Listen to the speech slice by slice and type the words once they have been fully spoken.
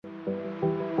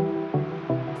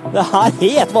Det er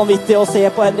helt vanvittig å se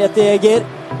på Henriette Jæger.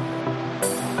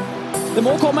 Det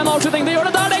må komme en avslutning, det gjør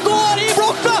det der, det går i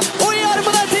blokka, og i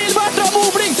armene til Bertram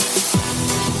Obling.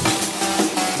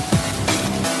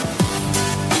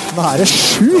 Nå er det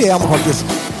 7-1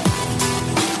 faktisk.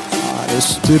 Nå er det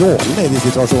strålende i de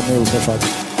situasjonene i Oslo.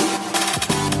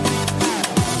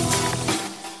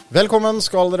 Velkommen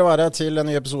skal dere være til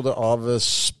en ny episode av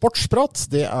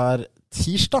Sportsprat. Det er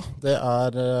tirsdag. Det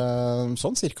er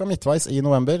sånn cirka midtveis i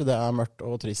november. Det er mørkt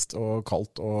og trist og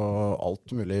kaldt og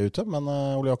alt mulig ute. Men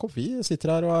Ole Jakob, vi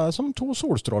sitter her og er som to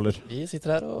solstråler. Vi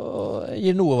sitter her og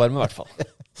gir noe varme i hvert fall.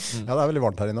 Ja, det er veldig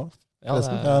varmt her inne også.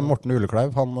 Ja, Morten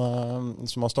Ullekleiv, han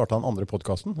som har startet den andre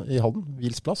podcasten i Halden,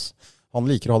 Vils plass. Han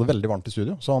liker å ha det veldig varmt i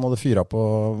studio, så han hadde fyret på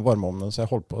varmeovnen, så jeg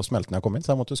holdt på å smelte når jeg kom inn,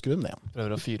 så jeg måtte skru den ned.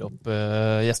 Prøver å fyre opp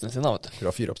gjestene sine, vet du.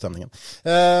 Prøver å fyre opp stemningen.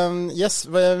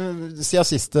 Siden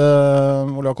sist,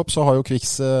 Ole Jakob, så har jo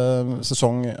Kviks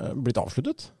sesong blitt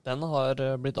avsluttet. Den har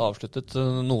blitt avsluttet.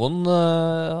 Noen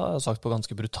har sagt på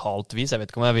ganske brutalt vis. Jeg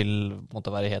vet ikke om jeg vil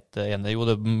måtte være helt enig. Jo,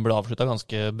 det ble avsluttet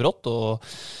ganske brått, og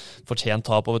fortjent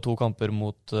tap over 2 kamper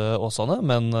mot Åsane,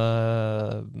 men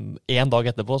en dag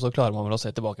etterpå så klarer man vel å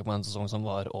se tilbake på en sesong som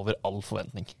var over all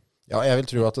forventning. Ja, jeg vil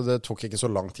tro at det tok ikke så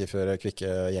lang tid før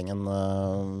Kvikke-gjengen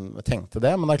tenkte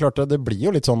det, men det er klart det blir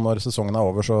jo litt sånn når sesongen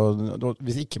er over, så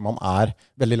hvis ikke man er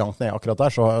veldig langt ned akkurat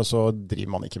der, så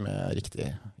driver man ikke med riktig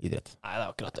idrett. Nei, det er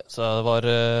akkurat det. Så det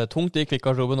var tungt i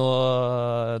Kvikk-garderoben,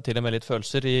 og til og med litt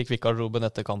følelser i Kvikk-garderoben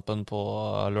etter kampen på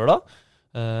lørdag.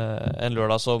 En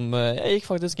lørdag som jeg gikk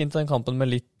faktisk inn til den kampen med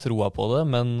litt troa på det,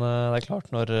 men det er klart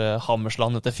når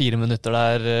Hammersland etter 4 minutter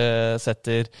der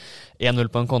setter 1-0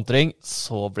 på en kontring,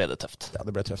 så ble det tøft. Ja,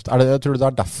 det ble tøft. Tror du det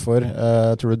er derfor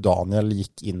tror du Daniel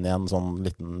gikk inn i en sånn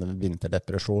liten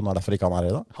vinterdepresjon, er derfor ikke han er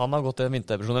i dag? Han har gått i en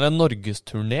vinterdepresjon, eller en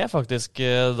norgesturné faktisk.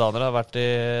 Daniel har vært i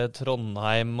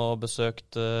Trondheim og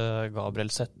besøkt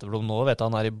Gabriel Setteblom nå, vet jeg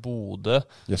han er i Bodø.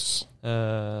 Yes.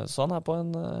 Så han er på en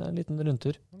liten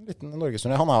rundtur. En liten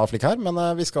norgesturné. Han er flik her, men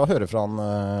vi skal høre fra han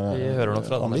Vi hører nok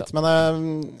fra han litt.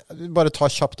 Men bare ta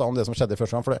kjapt da om det som skjedde i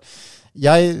første gang. For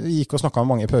jeg gikk og snakket med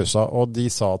mange i pausa, og de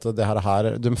sa at det her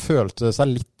de følte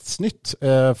seg litt snytt,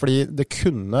 fordi det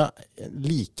kunne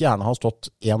like gjerne ha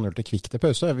stått 1-0 til Kvikk til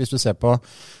pause. Hvis du ser på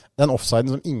den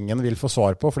offsiden som ingen vil få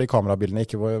svar på fordi kamerabildene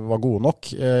ikke var gode nok.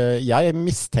 Jeg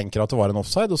mistenker at det var en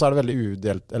offside, og så er det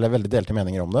veldig delte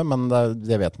meninger om det, men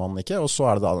det vet man ikke, og så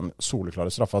er det da den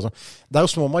soleklare straffa. Altså, det er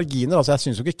jo små marginer, altså jeg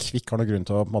synes jo ikke Kvikk har noe grunn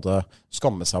til å på en måte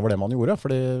skamme seg over det man gjorde,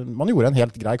 fordi man gjorde en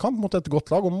helt grei kamp mot et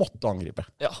godt lag og måtte angripe.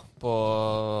 Ja, på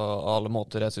alle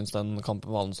måter. Jeg synes den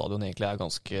kampen med Halden stadion egentlig er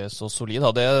ganske så solid.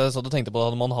 Jeg tenkte på det,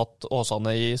 hadde man hatt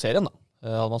Åsane i serien da.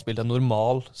 Hadde man spilt en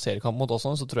normal seriekamp mot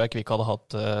Åsane, så tror jeg Kvikk hadde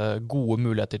hatt gode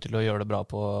muligheter til å gjøre det bra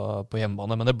på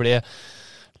hjemmebane. Men det ble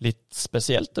litt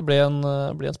spesielt. Det ble en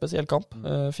spesiell kamp.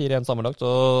 4-1 sammenlagt,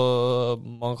 og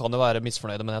man kan jo være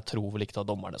misfornøyde, men jeg tror vel ikke det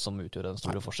er dommerne som utgjør den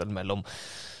store forskjellen mellom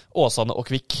Åsane og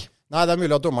Kvikk. Nei, det er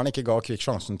mulig at dommeren ikke ga Kvikk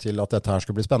sjansen til at dette her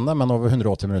skulle bli spennende, men over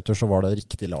 180 minutter så var det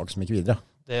riktig lag som gikk videre.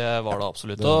 Det var det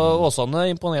absolutt. Og Åsane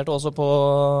imponerte også på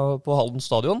Halden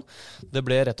stadion. Det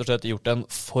ble rett og slett gjort en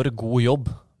for god jobb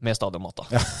med stadionmatta.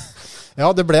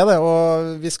 Ja, det ble det,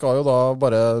 og vi skal jo da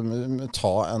bare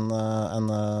ta en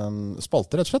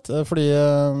spalte, rett og slett, fordi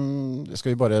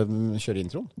skal vi bare kjøre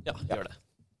introen? Ja, gjør det.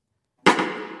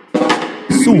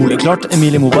 Soleklart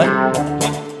Emilie Moberg.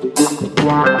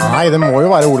 Nei, det må jo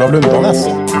være Olav Lundanes.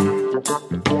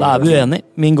 Da er vi uenige.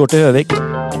 Min går til Høvik.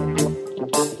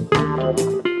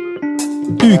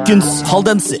 Ukens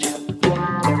haldenser.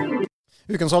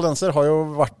 Ukens haldenser har jo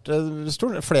vært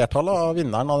flertallet av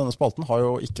vinneren av denne spalten har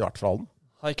jo ikke vært fra Halden.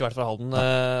 Har ikke vært fra Halden.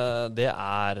 Det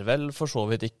er vel for så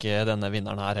vidt ikke denne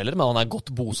vinneren her heller, men han er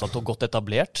godt bosatt og godt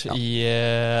etablert i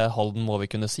Halden, må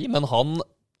vi kunne si. Men han...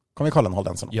 Kan vi kalle han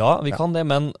haldenser nå? Ja, vi kan det,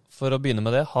 men for å begynne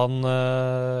med det, han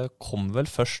kom vel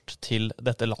først til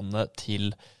dette landet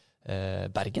til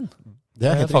Bergen. Det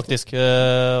er helt faktisk,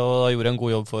 og da gjorde en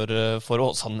god jobb for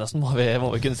Åsane nesten, må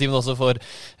vi kunne si, men også for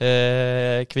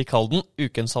Kvikk Halden.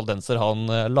 Ukens haldenser, han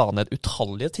la ned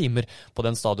utallige timer på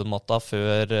den stadionmatta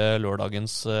før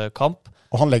lørdagens kamp.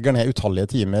 Og han legger ned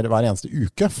utallige timer hver eneste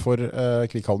uke for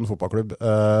Kvikk Halden fotballklubb,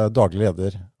 daglig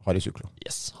leder Harry Suklo.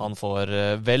 Yes, han får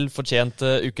vel fortjent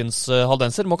ukens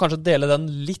haldenser. Må kanskje dele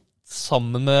den litt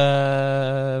sammen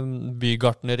med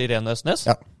bygartner Irene Østnes.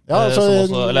 Ja. Altså,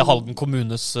 eller Halden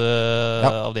kommunes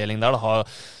avdeling der.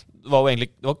 Det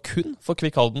var kun for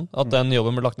Kvikk Halden at den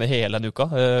jobben ble lagt ned hele en uka.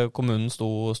 Kommunen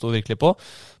sto virkelig på,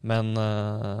 men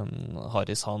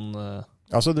Harris han...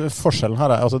 Altså forskjellen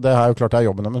her er, altså det er jo klart det er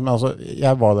jobben, men altså,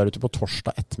 jeg var der ute på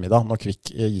torsdag ettermiddag når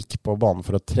Kvikk gikk på banen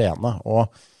for å trene, og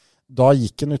da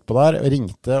gikk han utpå der,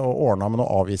 ringte og ordnet med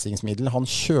noe avvisningsmiddel. Han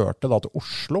kjørte da til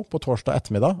Oslo på torsdag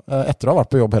ettermiddag, etter å ha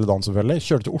vært på jobb hele dagen selvfølgelig.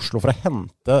 Kjørte til Oslo for å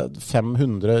hente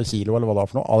 500 kilo eller hva det var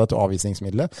for noe av dette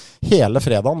avvisningsmiddelet. Hele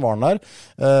fredagen var han der,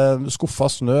 skuffa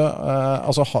snø.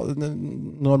 Altså,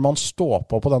 når man står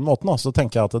på den måten, da, så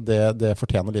tenker jeg at det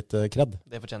fortjener litt kred.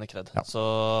 Det fortjener kred. Ja. Så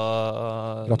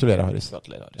gratulerer, Harris.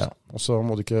 Gratulerer, Harris. Ja. Og så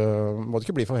må du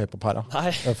ikke bli for høy på pæra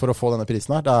Nei. for å få denne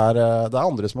prisen her. Det er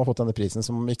andre som har fått denne prisen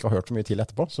som ikke har hørt så mye til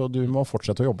etterpå, så du må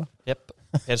fortsette å jobbe. Jepp.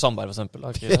 Per Sandberg for eksempel.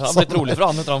 Han har blitt rolig fra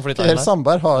han etter han flyttet inn Per her.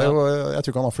 Sandberg har jo, jeg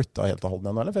tror ikke han har flyttet helt til Halden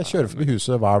ennå, for jeg kjører forbi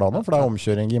huset hver dag nå, for det er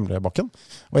omkjøring i Gimlebakken.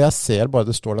 Og jeg ser bare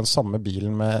det står den samme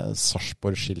bilen med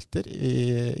Sarpsborg-skilter i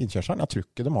innkjørselen. Jeg tror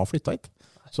ikke de har flyttet hit.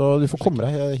 Så du får komme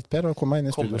deg hit, Per, og komme deg inn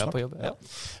i studio snart. På jobb, ja.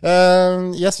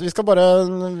 Yes, vi skal bare,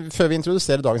 før vi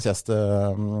introduserer dagens gjest,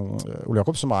 Ole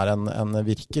Jakob, som er en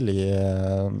virkelig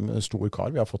stor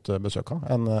kar vi har fått besøk av.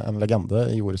 En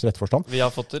legende i ordets rette forstand. Vi har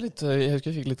fått litt, jeg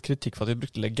husker vi fikk litt kritikk for at vi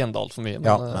brukte legende alt for mye,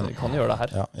 men vi kan gjøre det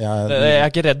her. Ja, jeg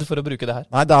er ikke redd for å bruke det her.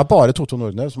 Nei, det er bare Toto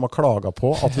Nordner som har klaget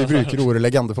på at vi bruker ordet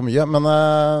legende for mye.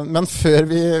 Men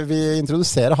før vi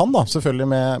introduserer han, da,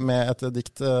 selvfølgelig med et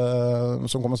dikt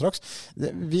som kommer straks,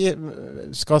 vi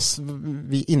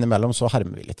innimellom så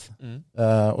hermer vi litt.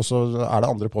 Og så er det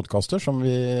andre podcaster som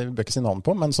vi bør ikke si navn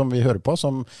på, men som vi hører på,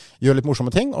 som gjør litt morsomme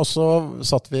ting. Og så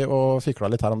satt vi og fikla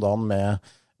litt her om dagen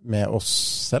med oss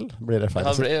selv. Blir det feil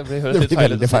å si? Det blir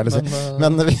veldig feil å si.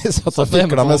 Men vi satt og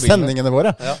fikla med sendingene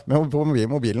våre på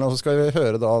mobilen, og så skal vi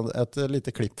høre da et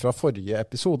lite klipp fra forrige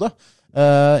episode.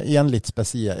 I et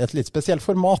litt spesielt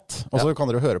format. Og så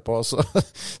kan dere høre på og så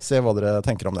se hva dere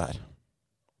tenker om det her.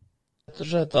 Rett og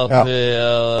slett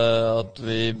at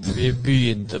vi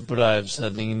begynte på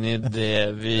livesendingen i det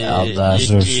vi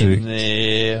gikk inn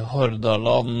i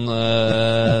Hordaland,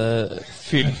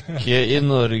 fylke i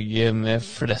Norge med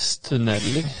flest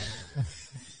tunneler.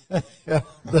 Ja,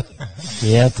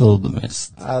 jeg trodde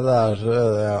mest. Nei, det er så,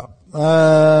 ja.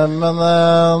 Men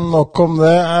nok om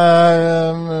det.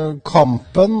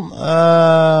 Kampen,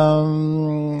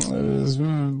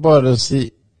 bare si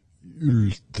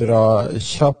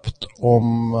ultrakjapt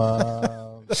om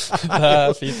Det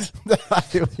er fint. Det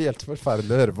er jo helt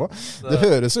forferdelig å høre på. Det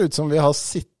høres ut som vi har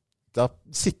sittet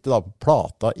da på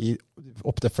plata i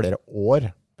opp til flere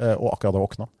år og akkurat har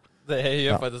våkna. Det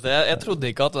gjør faktisk det. Jeg trodde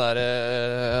ikke at det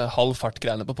der halv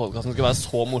fart-greiene på podcasten skulle være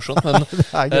så morsomt, men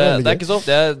det er ikke så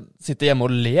ofte jeg sitter hjemme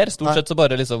og ler. Stort sett så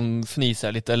bare liksom fniser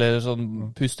jeg litt, eller sånn,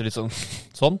 puster litt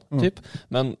sånn typ.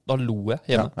 Men da lo jeg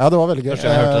hjemme. Ja, det var veldig gøy.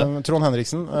 Første Trond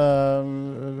Henriksen,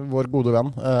 vår gode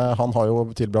venn, han har jo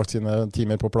tilbrakt sine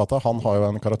timer på plata. Han har jo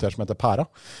en karakter som heter Pæra.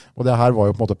 Og det her var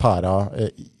jo på en måte Pæra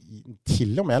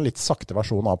til og med en litt sakte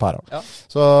versjon av Pæra. Ja.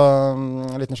 Så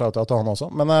en liten shout-out til han også.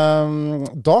 Men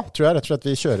da tror jeg rett og slett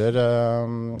vi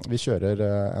kjører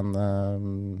en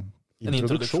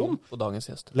introduksjon på dagens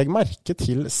gjest. Legg merke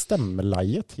til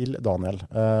stemmeleiet til Daniel.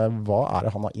 Hva er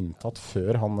det han har inntatt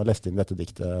før han leste inn dette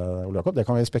diktet, Ole Jakob? Det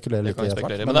kan vi spekulere litt i.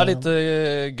 Men det er litt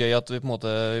gøy at vi på en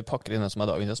måte pakker inn hvem som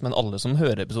er dagens gjest, men alle som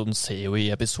hører episoden ser jo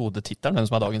i episodetittelen hvem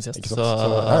som er dagens gjest.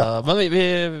 Men vi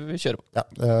kjører på. Ja,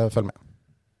 følg med.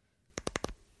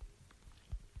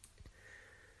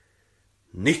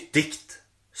 Nytt dikt,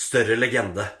 større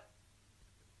legende.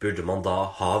 Burde man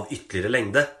da ha av ytterligere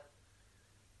lengde?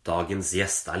 Dagens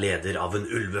gjest er leder av en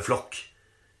ulveflokk.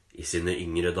 I sine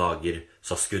yngre dager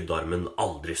sa skuddarmen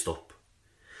aldri stopp.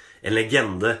 En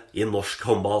legende i norsk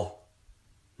håndball.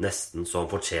 Nesten så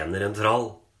han fortjener en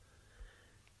trall.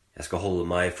 Jeg skal holde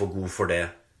meg for god for det,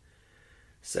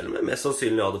 selv om jeg mest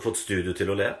sannsynlig hadde fått studio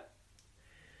til å le.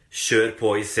 Kjør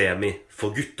på i semi,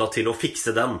 få gutta til å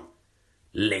fikse den.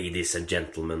 Ladies and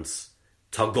gentlemen,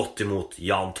 ta godt imot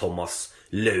Jan Thomas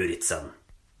Lauritzen.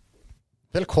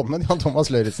 Velkommen, Jan Thomas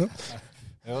Lauritzen.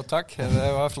 Jo, takk.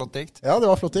 Det var flott dikt. Ja, det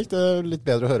var flott dikt. Det er litt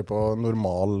bedre å høre på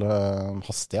normal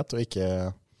hastighet og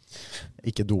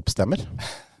ikke dopstemmer.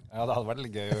 Ja, det hadde vært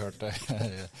litt gøy å høre det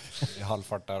i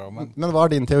halvfart der også. Men hva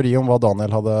er din teori om hva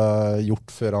Daniel hadde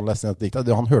gjort før han leste dette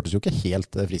diktet? Han hørtes jo ikke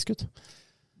helt frisk ut.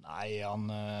 Nei,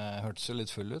 han hørtes jo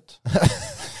litt full ut.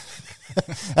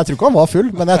 Jeg tror ikke han var full,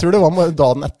 men jeg tror det var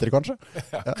dagen etter, kanskje.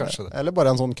 Ja, kanskje det. Eller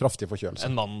bare en sånn kraftig forkjølelse.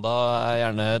 En mandag er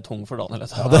gjerne tung for Daniel.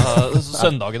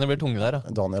 Søndagene blir tunge der.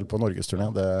 Ja. Daniel på Norgesturné.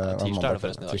 Tirsdag er det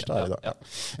forresten i dag. Tirsdag er det i dag.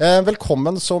 Ja.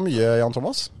 Velkommen så mye, Jan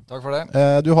Thomas. Takk for det.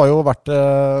 Du har jo vært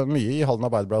mye i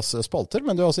Halden Arbeiderblads spalter,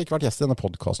 men du har altså ikke vært gjest i denne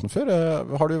podcasten før.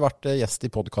 Har du vært gjest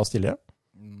i podcast tidligere?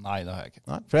 Nei, det har jeg ikke.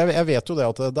 Nei, for jeg vet jo det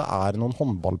at det er noen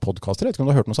håndballpodcaster. Jeg vet ikke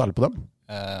om du har hørt noe særlig på dem?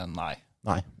 Nei.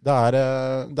 Nei, det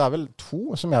er vel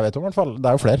 2 som jeg vet om I hvert fall. Det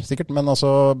er jo flere sikkert, men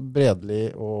altså Bredli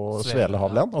og Svele har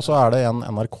vel en. Og så er det en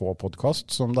NRK-podcast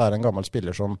som det er en gammel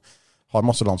spiller som har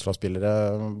masse landslagsspillere,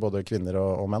 både kvinner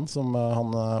og menn, som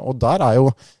og der er jo,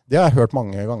 det har jeg hørt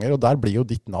mange ganger, og der blir jo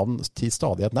ditt navn til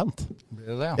stadighet nevnt.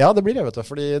 Blir det? Ja, det blir det, vet du,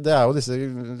 fordi det er jo disse,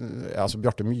 altså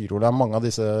Bjarte Myhrol, det er mange av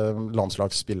disse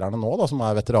landslagsspillerne nå da, som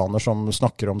er veteraner, som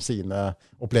snakker om sine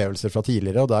opplevelser fra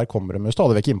tidligere, og der kommer de jo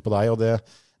stadig vekk inn på deg, og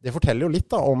det forteller jo litt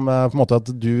da, om på en måte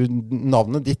at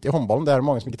navnet ditt I håndballen, det er det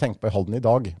mange som ikke tenker på I Halden I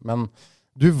dag, men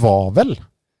du var vel,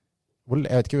 jeg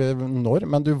vet ikke når,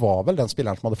 men du var vel den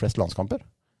spilleren som hadde flest landskamper?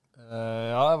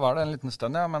 Ja, jeg var det en liten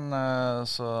stund, ja, men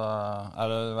så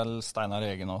det vel Steinar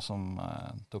Ege nå som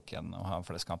tok igjen og har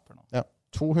flest kamper nå. Ja,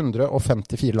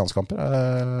 254 landskamper,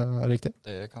 er det riktig?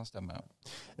 Det kan stemme,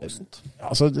 ja.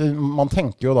 Altså, man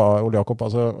tenker jo da, Ole Jakob,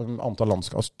 altså antall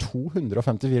landskamper, altså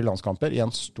 254 landskamper I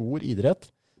en stor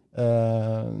idrett,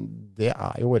 det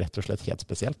jo rett og slett helt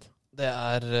spesielt. Det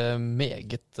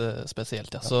meget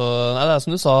spesielt, ja. Så nei, det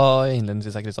som du sa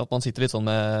innledningsvis, Kristian, at man sitter litt sånn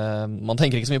med, man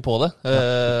tenker ikke så mye på det,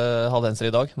 haldenser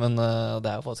I dag, men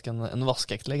det jo faktisk en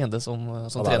vaskeekte legende som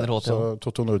trener HT. Så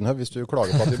Toto Nordenhøv, hvis du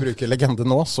klager på at vi bruker legende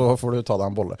nå, så får du ta deg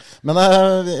en bolle. Men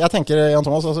jeg tenker, Jan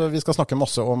Thomas, altså, vi skal snakke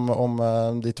masse om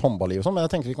ditt håndballiv og sånn, men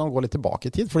jeg tenker vi kan gå litt tilbake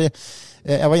I tid, fordi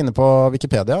jeg var inne på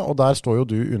Wikipedia, og der står jo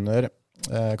du under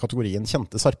kategorien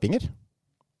kjente sarpinger.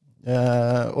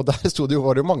 Og der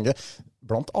var det jo mange,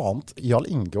 blant annet Jarl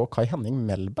Inge og Kai Henning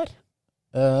Melberg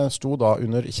sto da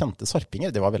under kjente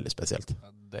sarpinger. Det var veldig spesielt. Ja,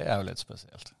 det jo litt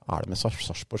spesielt. Det med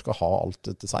Sarpsborg skal ha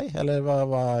alt til seg, eller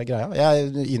hva greia?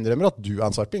 Jeg innrømmer at du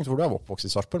en sarping, for du oppvokst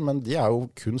I Sarpsborg, men de jo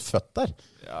kun født der.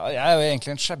 Ja, jeg jo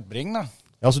egentlig en skjebring da.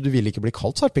 Ja, så du vil ikke bli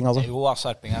kalt sarping, altså? Jo,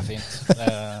 sarping fint.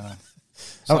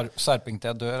 Sarping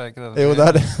til jeg dør, ikke det? Jo, det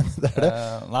det.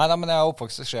 Nei, men jeg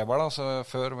oppvokst I Skjeberg da, så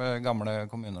før ved gamle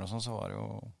kommuner og sånn, så var det jo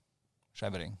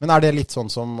skjebring. Men det litt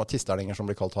sånn som tisterlinger som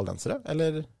blir kalt haldensere,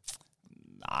 eller?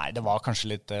 Nei, det var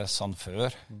kanskje litt sånn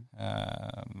før,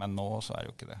 men nå så det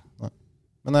jo ikke det. Nei.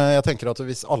 Men jeg tenker at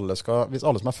hvis alle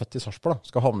som født I Sarpsborg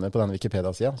skal havne på den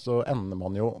Wikipedia-siden, så ender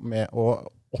man jo med å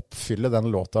oppfylle den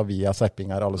låta Vi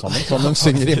serpinger alle sammen, som de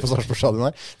synger inn på Sarpsborg-stadion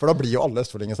her. For da blir jo alle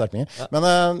østfoldinger serpinger. Ja.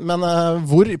 Men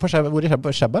hvor I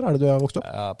Skjeberg det du har vokst opp?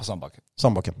 Ja, på Sandbakken.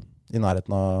 Sandbakken. I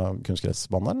nærheten av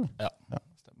kunstgressbanen, eller? Ja,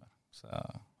 stemmer. Så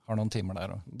jeg har noen timer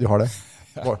der også. Du har det?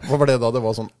 Hva var det da det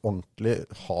var sånn ordentlig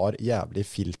hard, jævlig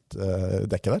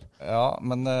filtdekke der? Ja,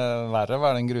 men verre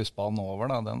var den grusbanen over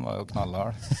da, den var jo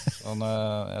knallhard. Så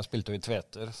jeg spilte jo I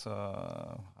Tveter, så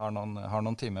har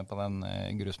noen timer på den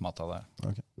grusmatta der.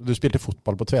 Okay. Du spilte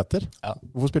fotball på Tveter? Ja.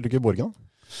 Hvorfor spilte du ikke I Borgen da?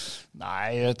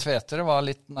 Nei, Tveter var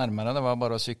litt nærmere, det var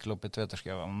bare å sykle opp I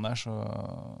Tveterskjøven der,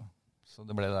 så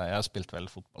det ble det. Jeg spilte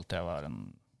vel fotball til jeg var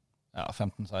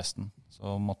 15-16,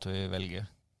 så måtte vi velge.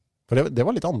 For det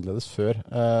var litt annerledes før.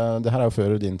 Det her jo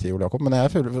før din tid, Ole Jakob. Men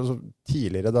jeg føler så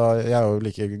tidligere, da jeg jo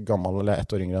like gammel eller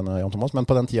 1 år yngre enn Jan Thomas, men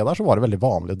på den tiden der så var det veldig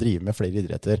vanlig å drive med flere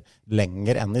idretter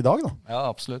lenger enn I dag da. Ja,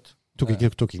 absolutt. Tok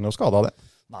ikke noe skade av det?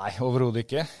 Nei, overhodet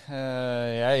ikke.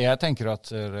 Jeg tenker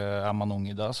at man ung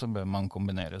I dag, så bør man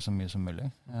kombinere så mye som mulig.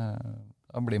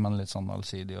 Da blir man litt sånn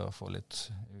allsidig og får litt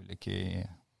ulike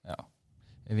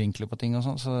vinkler på ting og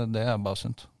sånn, så det bare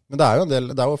sunt. Men det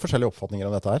jo jo forskjellige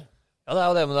oppfatninger av dette her. Ja, det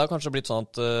jo det, men det kanskje blitt sånn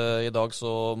at I dag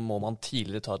så må man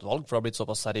tidligere ta et valg, for det har blitt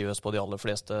såpass seriøst på de aller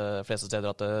fleste steder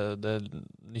at det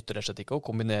nytter rett og slett ikke å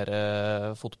kombinere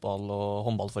fotball og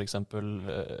håndball for eksempel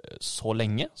så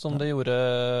lenge som det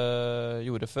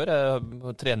gjorde før.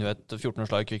 Jeg trener jo et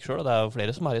 14-årslag kvikk selv, og det jo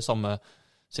flere som I samme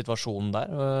situasjon der,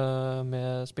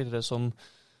 med spillere som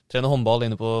trener håndball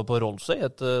inne på Rolfsøy,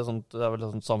 det vel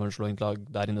et sammenslåingslag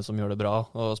der inne som gjør det bra,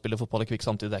 og spiller fotball I kvikk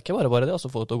samtidig. Det ikke bare det,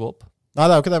 altså få det til å gå opp. Nei,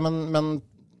 det jo ikke det, men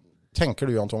tenker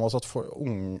du, Jan Thomas, at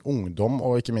ungdom,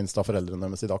 og ikke minst da foreldrene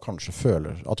deres I dag, kanskje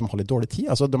føler at de har litt dårlig tid?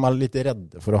 Altså, de litt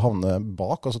redde for å havne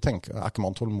bak, og så ikke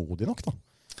man tålmodig nok da?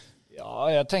 Ja,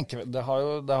 jeg tenker, det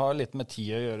har litt med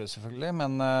tid å gjøre selvfølgelig,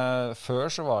 men før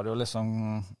så var det jo liksom,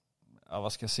 hva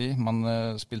skal jeg si, man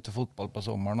spilte fotball på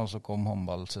sommeren, og så kom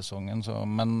håndballsesongen,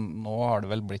 men nå har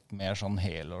det vel blitt mer sånn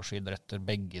helårsidretter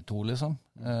begge to, liksom,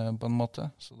 på en måte.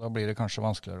 Så da blir det kanskje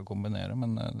vanskeligere å kombinere,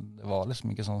 men det var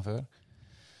liksom ikke sånn før.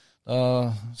 Da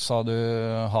sa du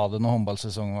ha det når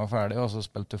håndballsesongen var ferdig, og så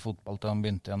spilte du fotball til han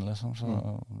begynte igjen, liksom. Så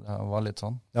det var litt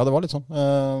sånn. Ja, det var litt sånn.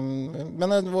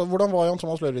 Men hvordan var Jan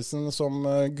Thomas Lauritzen som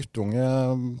guttunge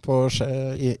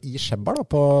I Skjeberg da,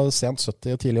 på sent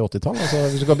 70- og tidlig 80-tall? Altså,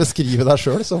 hvis du kan beskrive deg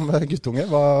selv som guttunge,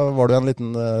 var du en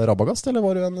liten rabagast, eller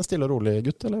var du en stille og rolig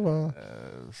gutt, eller hva?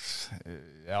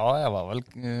 Ja, jeg var vel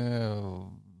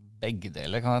begge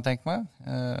deler, kan jeg tenke meg.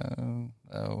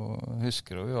 Jeg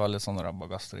husker jo vi var litt sånn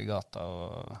rabagaster i gata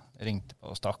og ringte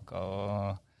på og stakka.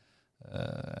 Og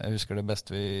jeg husker det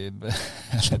beste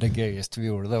eller det gøyeste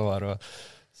vi gjorde, det var å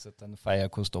sette en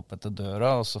feiakost opp etter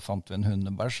døra, og så fant vi en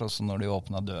hundebæsj, og så når de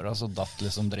åpnet døra, så datt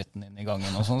liksom dritten inn i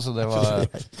gangen og sånn, så det var...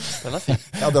 Den er fin.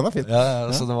 Ja, den er fin.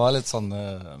 Ja, så det var litt sånn,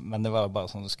 men det var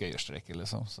bare sånne skøyerstreker,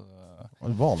 liksom. Så... Det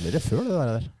var vanligere før det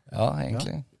der. Ja,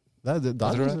 egentlig. Ja.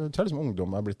 Der tror jeg liksom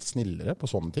ungdom er blitt snillere på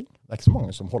sånne ting. Det er ikke så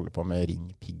mange som holder på med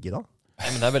ring-pigg i dag.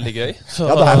 Ja, men det er veldig gøy. Så,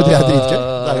 ja, det er dritgøy.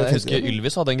 Jeg husker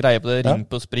Ylvis hadde en greie på det ring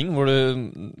på spring, hvor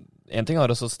du... En ting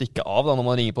er å stikke av da, når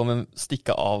man ringer på, men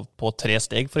stikke av på 3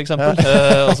 steg, for eksempel.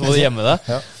 Og så må du gjemme det.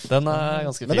 Ja. Den er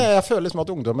ganske fin. Men jeg føler liksom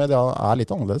at ungdom er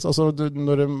litt annerledes. Altså,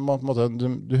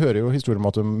 du hører jo historier om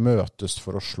at du møtes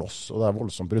for å slåss, og det er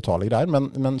voldsomt brutale greier.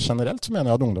 Men generelt så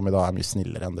mener jeg at ungdom i dag er mye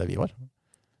snillere enn det vi var.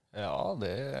 Ja,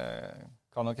 det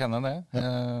kan nok hende det.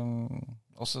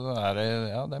 Og så er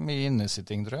det mye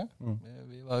innesitting, tror jeg.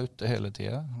 Vi var ute hele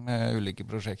tiden med ulike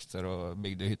prosjekter og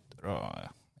bygde hytter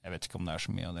og... Jeg vet ikke om det er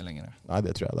så mye av det lenger. Nei,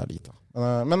 det tror jeg det er lite.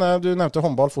 Men du nevnte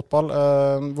håndball, fotball.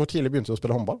 Hvor tidlig begynte du å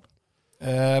spille håndball?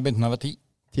 Jeg begynte da jeg var 10.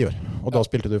 10 år. Og da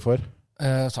spilte du for?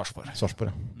 Sarpsborg.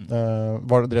 Sarpsborg, ja.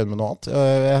 Var det drevet med noe annet?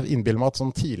 Jeg innbiller meg at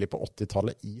sånn tidlig på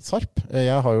 80-tallet i Sarp,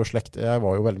 jeg har jo slekt, jeg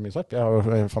var jo veldig mye i Sarp, jeg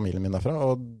har jo familien min derfra,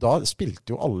 og da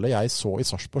spilte jo alle jeg så i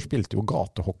Sarpsborg, spilte jo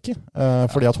gatehockey.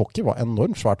 Fordi at hockey var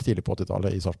enormt svært tidlig på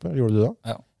 80-tallet i Sarpsborg. Gjorde du det?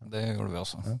 Ja, det gjorde vi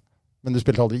også. Ja. Men du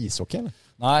spilte aldri ishockey, eller?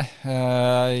 Nei,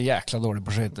 jækla dårlig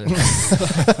på skøyter.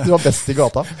 Du var best i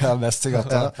gata? Ja, best i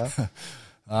gata. Ja.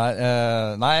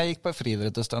 Nei, jeg gikk på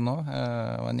friidrett et sted nå.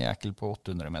 Jeg var en jækel på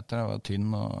 800 meter. Jeg var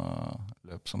tynn og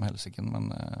løp som helsiken, men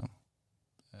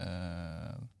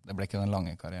det ble ikke den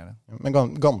lange karrieren. Men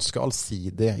ganske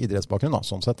allsidig idrettsbakgrunn da,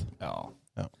 sånn sett? Ja.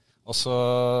 Og så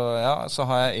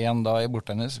har jeg en dag i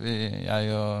bordtennis. Jeg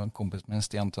og kompisen min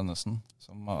Stian Tønnesen,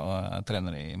 som er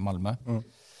trener i Malmö.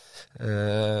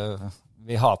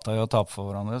 Vi hatet jo å tape for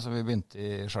hverandre, så vi begynte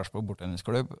i Sarpsborg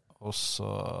bordtennisklubb, og så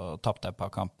tappte jeg et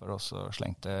par kamper, og så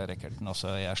slengte jeg racketen, og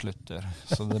så jeg slutter.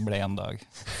 Så det ble en dag.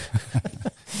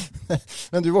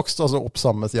 Men du vokste altså opp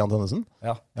sammen med Stian Tønnesen?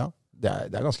 Ja. Det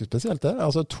er ganske spesielt det.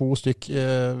 Altså 2 stykk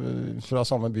fra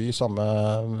samme by, samme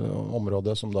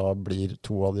område, som da blir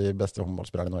 2 av de beste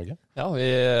håndballspillerne i Norge. Ja, vi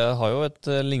har jo et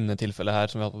lignende tilfelle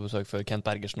her som vi hadde på besøk før Kent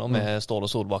Bergersen, med Ståle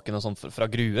Solbakken og sånn fra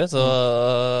Grue. Så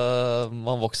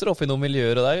man vokser opp i noen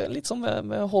miljøer, og det er litt sånn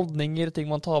med holdninger, ting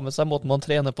man tar med seg, måten man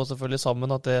trener på selvfølgelig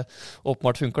sammen, at det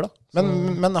åpenbart funker da.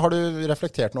 Men har du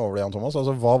reflektert noe over det, Jan Thomas?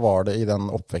 Altså, hva var det i den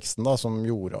oppveksten da, som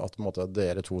gjorde at på en måte,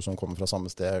 dere 2 som kommer fra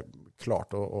samme sted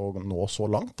klarte å nå så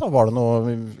langt da? Var det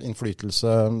noe innflytelse?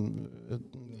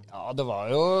 Ja, det var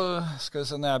jo, skal vi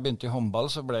se, når jeg begynte i håndball,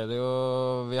 så ble det jo,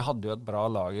 vi hadde jo et bra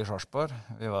lag i Sarpsborg.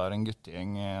 Vi var en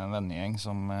guttegjeng, en vennegjeng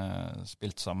som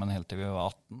spilte sammen helt til vi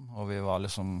var 18, og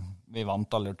vi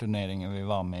vant alle turneringer vi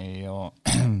var med i, og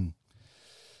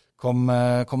kom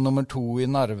nummer 2 i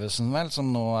Narvesen vel,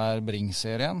 som nå er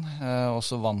Bring-serien, og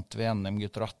så vant vi NM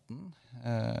gutter 18.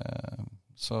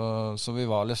 Så vi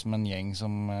var liksom en gjeng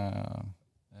som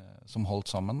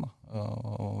holdt sammen, da.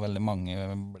 Og veldig mange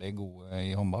ble gode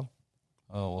i håndball.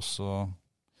 Og også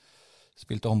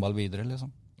spilte håndball videre, liksom.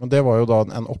 Og det var jo da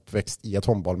en oppvekst i et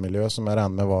håndballmiljø som jeg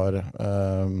regner med var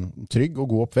trygg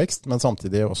og god oppvekst, men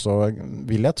samtidig også,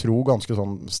 vil jeg tro, ganske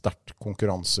sånn sterkt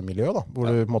konkurransemiljø, da. Hvor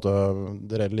du på en måte,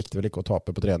 dere likte vel ikke å tape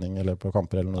på trening eller på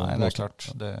kamper eller noe? Nei, det er klart.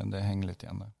 Det henger litt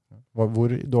igjen, det. Hvor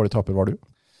dårlig taper var du?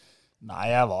 Nei,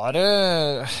 jeg var,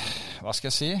 hva skal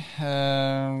jeg si,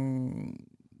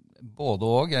 både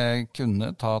og. Jeg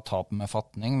kunne ta tap med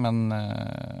fatning, men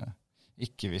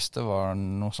ikke hvis det var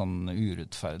noe sånn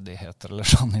urettferdigheter eller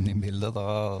sånn inne i bildet.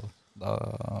 Da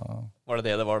var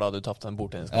det var da du tappte en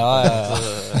bordtenniskamp? Ja.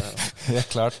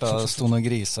 Helt klart. Da sto noen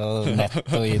griser nett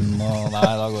og inn, og nei,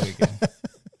 da går det ikke.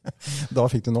 Da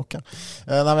fikk du nok, ja.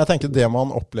 Nei, men jeg tenker det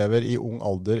man opplever i ung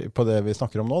alder på det vi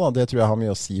snakker om nå, da, det tror jeg har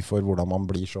mye å si for hvordan man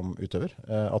blir som utøver.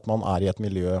 At man er i et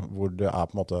miljø hvor det er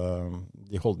på en måte,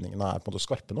 de holdningene er på en måte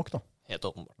skarpe nok, da. Helt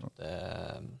åpenbart. Det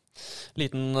er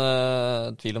liten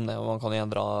tvil om det, og man kan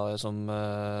igjen dra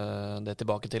det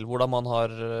tilbake til hvordan man har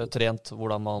trent,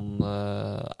 hvordan man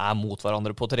er mot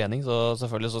hverandre på trening. Så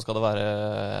selvfølgelig så skal det være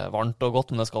varmt og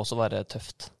godt, men det skal også være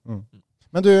tøft.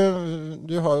 Men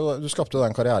du skapte jo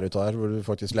den karriere ut av her, hvor du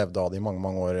faktisk levde av det i mange,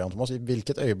 mange år, Jan Thomas. I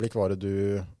hvilket øyeblikk var det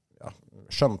du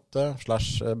skjønte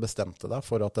 / bestemte deg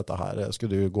for at dette her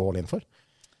skulle du gå all in for?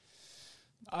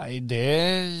 Nei, det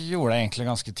gjorde jeg egentlig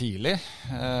ganske tidlig.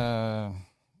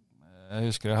 Jeg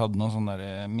husker jeg hadde noen sånne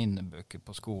der minnebøker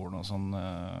på skolen og sånn,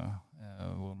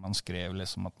 hvor man man skrev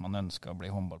liksom at man ønsket å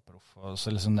bli håndballproff. Og så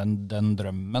liksom den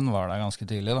drømmen var der ganske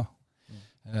tidlig da.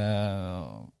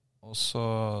 Og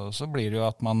så blir det jo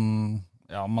at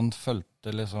man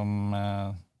følte liksom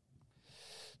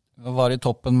var i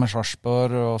toppen med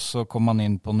Sarpsborg, og så kom man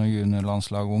inn på noe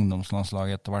juniorlandslag og ungdomslandslag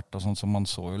etter hvert, og sånn, så man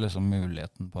så jo liksom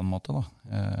muligheten på en måte da.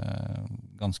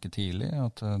 Ganske tidlig,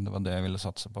 at det var det jeg ville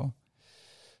satse på.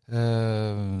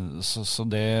 Så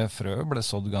det frøet ble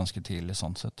sådd ganske tidlig,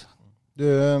 sånn sett. Du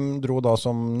dro da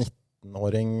som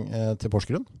 19-åring til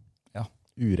Porsgrunn? Ja.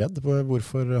 Uredd,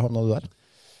 hvorfor havna du der?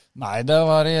 Nei, det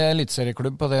var i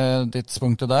eliteserieklubb på det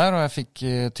tidspunktet der, og jeg fikk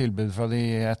tilbud fra de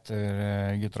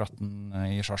etter gutter 18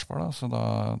 i Sarpsborg, så da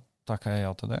takket jeg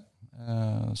ja til det.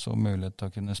 Så mulighet til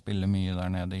å kunne spille mye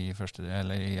der nede i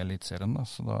i eliteserien,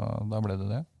 så da ble det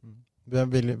det.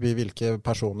 Hvilke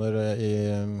personer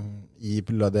i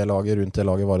det laget, rundt det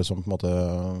laget, var det som på en måte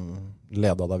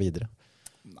ledet deg videre?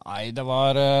 Nei, det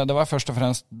var først og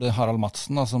fremst Harald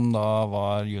Madsen, da, som da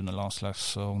var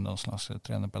juniorlandslags- og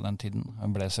ungdomslandslagstrener på den tiden.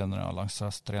 Han ble senere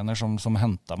A-landslagstrener som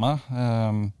hentet meg.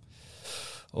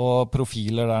 Og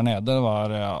profiler der nede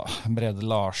var Brede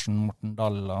Larsen, Morten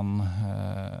Dalland,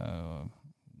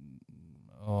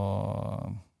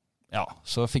 og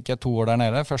så fikk jeg 2 år der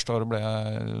nede. Første året ble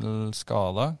jeg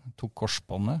skadet, tok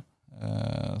korsbåndet,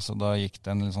 så da gikk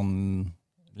det en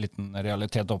liten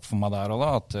realitet opp for meg der også,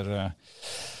 at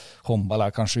håndball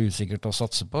kanskje usikkert å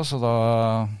satse på, så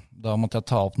da måtte jeg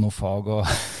ta opp noe fag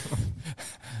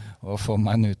og få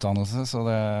meg en utdannelse, så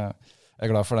jeg er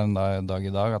glad for den dag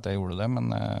i dag at jeg gjorde det, men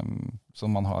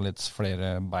så man har litt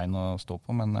flere bein å stå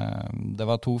på, men det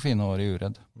var 2 fine år i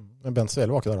Uredd. Men Bent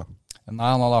Svele var ikke der da?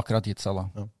 Nei, han hadde akkurat gitt seg da.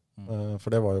 Ja. For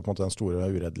det var jo på en måte den store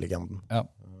Uredd-legenden. Ja.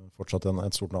 Fortsatt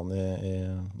et stort navn i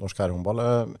norsk herrehåndball.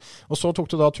 Og så tok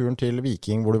du da turen til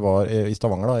Viking, hvor du var i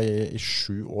Stavanger da, i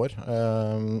 7 år.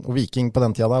 Og Viking på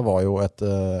den tida der var jo et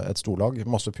storlag,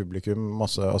 masse publikum,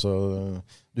 altså,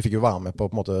 du fikk jo være med på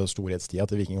en måte storhetstida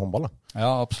til Viking håndball da.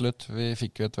 Ja, absolutt. Vi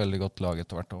fikk jo et veldig godt lag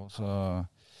etter hvert år, så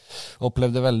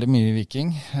opplevde veldig mye i Viking.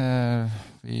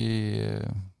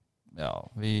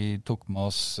 Vi tok med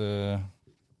oss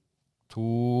 2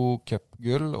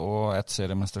 cupgull og 1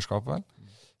 seriemesterskap vel.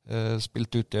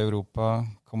 Spilt ut i Europa,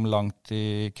 kom langt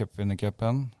i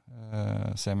cupvinnercupen,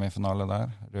 semifinale der,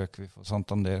 røk vi for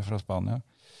Santander fra Spania.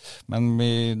 Men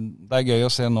det er gøy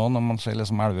å se nå, når man ser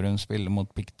liksom Elverum spille mot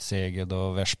Pikt Seged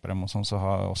og Versprem og sånn, så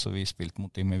har også vi spilt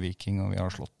mot dem i Viking, og vi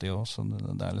har slått de også,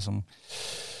 så det er liksom,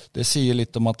 det sier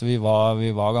litt om at vi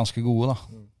var ganske gode da.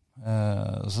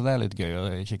 Så det er litt gøy å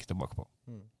kikke tilbake på.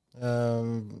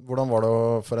 Hvordan var det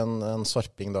for en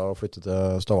sarping da å flytte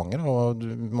til Stavanger, og du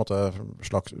måtte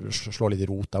slå litt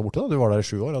rot der borte da? Du var der i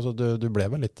 7 år, altså du ble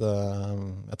vel litt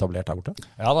etablert der borte?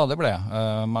 Ja da, det ble jeg.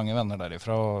 Mange venner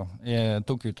derifra, og jeg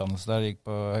tok utdannelse der, gikk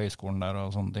på høyskolen der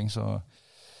og sånne ting, så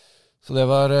det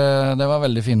var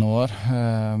veldig fine år,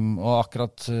 og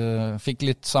akkurat fikk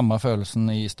litt samme følelsen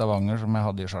i Stavanger som jeg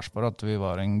hadde i Sarpsborg, at vi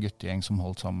var en guttegjeng som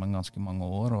holdt sammen ganske mange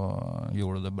år og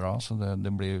gjorde det bra, så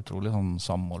det blir utrolig sånn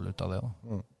samhold ut av det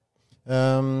da.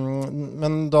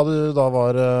 Men da du da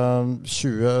var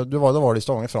 20, da var du i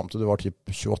Stavanger frem til du var typ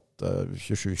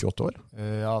 27-28 år?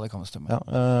 Ja, det kan det stemme. Ja,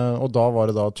 og da var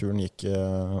det da turen gikk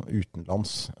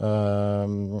utenlands.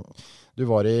 Du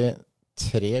var i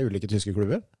 3 ulike tyske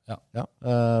klubber. Ja.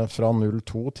 Fra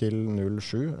 02 til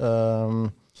 07.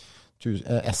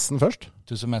 Essen først.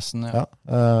 Tusen Essen, ja.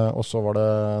 Og så var det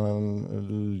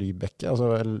Lübeck, altså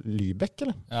Lübeck,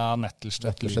 eller? Ja,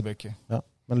 Nettelstedt, Lübeck. Ja.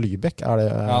 Men Lübeck, er det...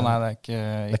 Ja, nei, det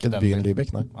er ikke den byen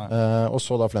Lübeck, nei. Og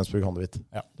så da Flensburg-Handewitt,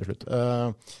 ja. Til slutt.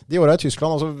 De årene i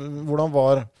Tyskland, altså, hvordan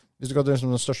var... Hvis du kan ha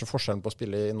den største forskjellen på å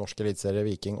spille i norsk elitserie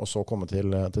Viking, og så komme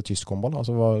til tysk håndball,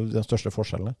 altså hva var den største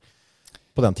forskjellen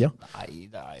på den tida? Nei,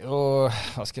 det er jo,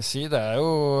 hva skal jeg si, det er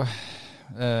jo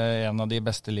en av de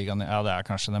beste ligaene, ja det er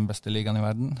kanskje den beste ligaen i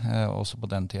verden, også på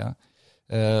den tida.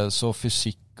 Så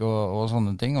fysikk og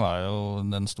sånne ting var jo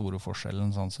den store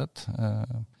forskjellen sånn sett.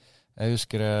 Jeg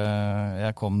husker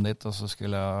jeg kom dit, og så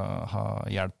skulle jeg ha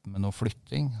hjelp med noe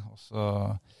flytting, og så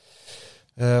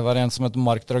var det en som heter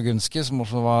Mark Dragunski, som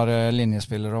også var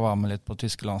linjespiller og var med litt på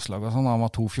tyske landslag og sånn. Han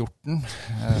var 2,14,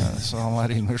 så han var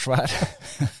rimelig svær.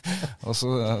 Og så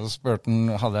spurte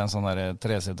han, hadde jeg en sånn der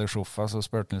 3-seter sofa, så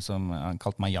spurte han liksom, han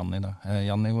kalte meg Janni da.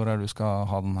 Janni, hvor du skal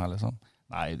ha den her liksom?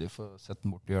 Nei, du får sette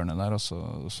den bort i hjørnet der,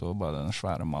 og så bare den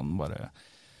svære mannen bare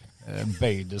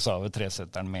bøyde seg over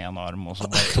tresetteren med en arm, og så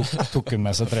bare tok hun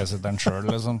med seg tresetteren selv,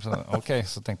 liksom. Så, ok,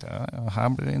 så tenkte jeg, ja, her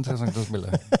blir det interessant å spille.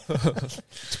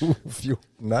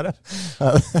 2-14 der, ja.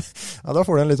 Ja, da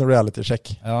får du en liten reality-sjekk.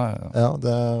 Ja.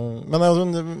 Men altså,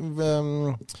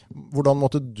 hvordan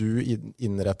måtte du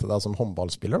innrette deg som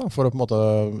håndballspiller da, for å på en måte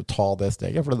ta det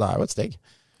steget? For det er jo et steg.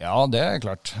 Ja, det er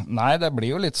klart. Nei, det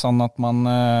blir jo litt sånn at man,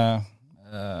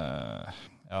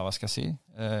 ja, hva skal jeg si?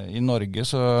 I Norge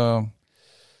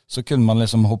så kunne man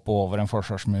liksom hoppe over en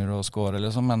forsvarsmur og skåre,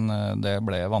 liksom, men det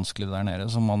ble vanskelig der nede,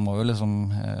 så man må jo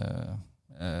liksom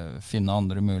finne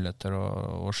andre muligheter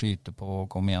å skyte på og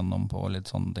komme gjennom på litt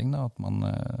sånne ting, da, at man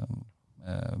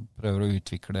prøver å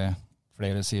utvikle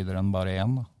flere sider enn bare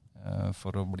én, da,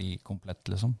 for å bli komplett,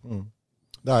 liksom.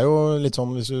 Det er jo litt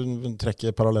sånn, hvis du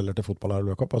trekker paralleller til fotball her,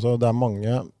 Løkop, altså det er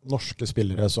mange norske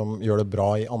spillere som gjør det bra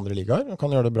i andre ligaer, kan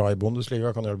gjøre det bra i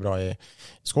Bundesliga, kan gjøre det bra i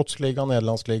skotsk liga,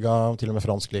 nederlandsk liga, til og med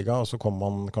fransk liga, og så kommer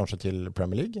man kanskje til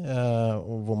Premier League,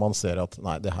 hvor man ser at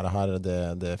nei, det her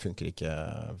det funker ikke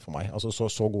for meg. Altså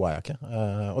så god er jeg ikke.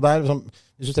 Og det er liksom,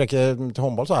 hvis du trekker til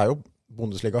håndball, så er jo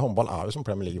Bundesliga håndball er jo som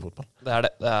Premier League i fotball. Det er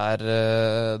det. Det er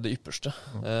det ypperste.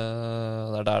 Det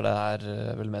er der det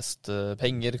er vel mest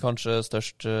penger, kanskje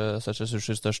størst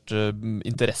ressurser, størst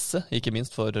interesse, ikke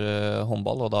minst for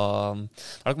håndball. Og da er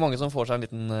det ikke mange som får seg en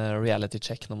liten reality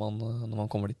check når man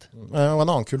kommer dit. Og en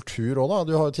annen kultur også da.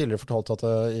 Du har jo tidligere fortalt at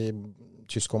i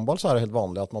tysk håndball så er det helt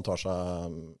vanlig at man tar seg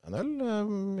en øl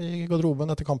i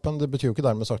garderoben etter kampen. Det betyr jo ikke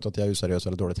dermed sagt at de er useriøse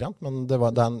eller dårlig trent, men det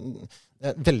er en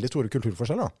veldig store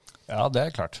kulturforskjeller da. Ja, det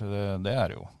er klart. Det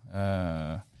er det jo.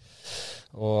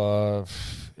 Og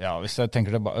ja, hvis jeg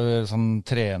tenker det sånn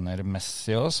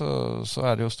trenermessig også, så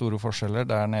er det jo store forskjeller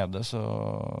der nede, så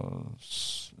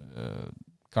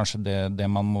kanskje det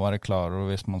man må være klar over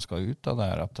hvis man skal ut, da, det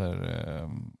er at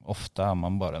ofte er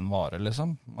man bare en vare,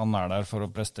 liksom. Man er der for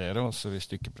å prestere, og så hvis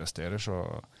du ikke presterer,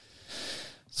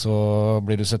 så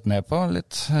blir du sett ned på.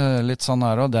 Litt sånn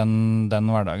her, og den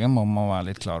hverdagen må man være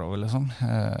litt klar over, liksom.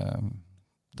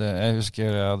 Jeg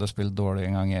husker jeg hadde spilt dårlig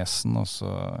en gang i Essen, og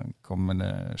så kommer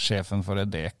sjefen for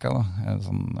Edeka, da. En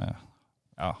sånn,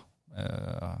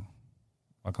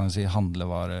 hva kan jeg si,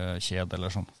 handlevarekjede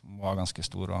eller sånn. Han var ganske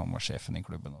stor, og han var sjefen i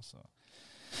klubben. Og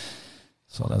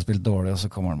så hadde jeg spilt dårlig, og så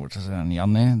kommer han bort og sier,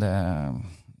 Janni,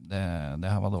 det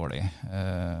her var dårlig.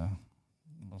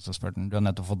 Og så spurte han, du har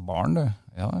nettopp fått barn, du?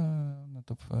 Ja, jeg har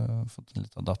nettopp fått en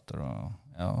liten datter, og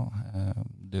ja,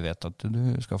 du vet at du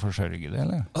skal forsørge det,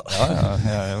 eller? Ja,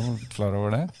 jeg er jo klar over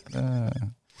det.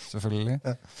 Selvfølgelig.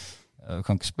 Du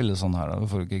kan ikke spille sånn her, da, du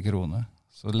får ikke krone.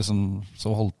 Så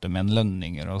holdt det med en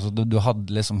lønninger. Altså, du hadde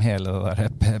liksom hele det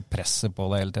der presset på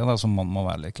deg hele tiden, da, som man må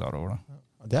være litt klar over. Da.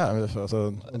 Det er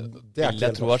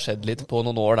jeg tror det har skjedd litt på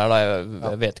noen år der. Da.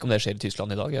 Jeg vet ikke om det skjer i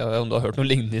Tyskland i dag. Om du har hørt noen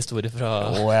lignende historier fra...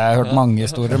 Jeg har hørt mange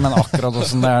historier, men akkurat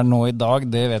hvordan det er nå i dag,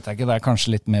 det vet jeg ikke. Det er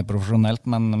kanskje litt mer profesjonelt,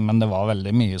 men det var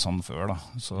veldig mye sånn før. Da.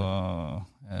 Så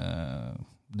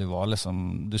det var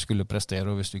liksom... Du skulle prestere,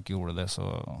 og hvis du ikke gjorde det, så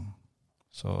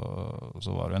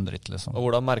var det en dritt, liksom. Og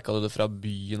hvordan merket du det fra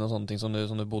byen og sånne ting som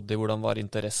du bodde i? Hvordan var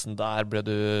interessen der? Ble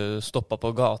du stoppet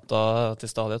på gata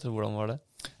til stadighet? Hvordan var det?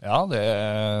 Ja,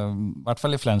 i hvert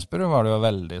fall i Flensburg var det jo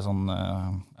veldig sånn,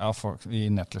 i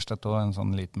Nettelstedt og en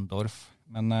sånn liten dorf.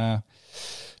 Men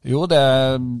jo, det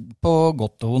på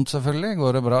godt og vondt selvfølgelig.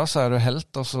 Går det bra, så er du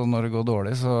helt, og så når det går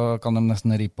dårlig, så kan de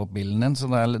nesten rippe opp bilen din, så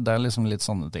det er liksom litt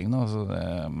sånne ting. Da.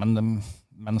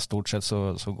 Men stort sett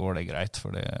så går det greit,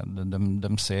 for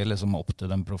de ser liksom opp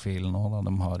til den profilen også, da,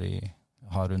 de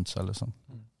har rundt seg, liksom.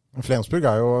 Flensburg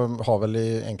har vel i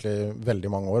egentlig veldig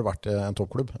mange år vært en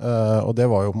toppklubb, og det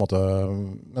var jo på en måte,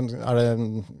 men er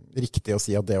det riktig å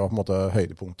si at det var på en måte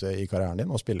høydepunktet i karrieren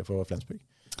din, å spille for Flensburg?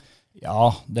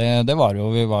 Ja, det var jo,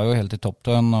 vi var jo helt i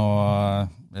topptøen,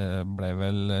 og ble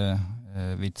vel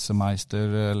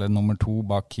vitsemeister, eller nummer 2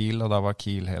 bak Kiel, og da var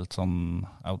Kiel helt sånn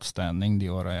outstanding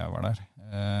de årene jeg var der.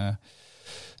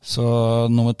 Så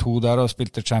nummer 2 der og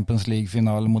spilte Champions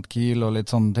League-finale mot Kiel og litt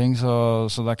sånne ting, så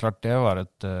det er klart det var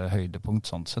et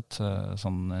høydepunkt sånn sett,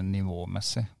 sånn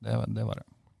nivåmessig, det var det.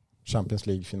 Champions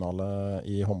League-finale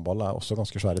i håndball er også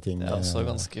ganske svære ting. Ja, også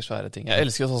ganske svære ting. Jeg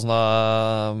elsker jo sånn som det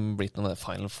har blitt noe med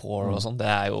Final Four og sånn, det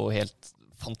er jo helt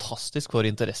fantastisk for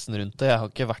interessen rundt det. Jeg har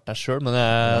ikke vært der selv, men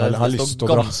jeg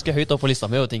står ganske høyt opp på lista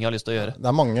mi og ting jeg har lyst til å gjøre. Det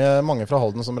er mange fra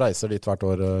Halden som reiser dit hvert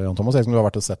år, Jan Thomas, som du har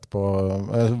vært og sett på.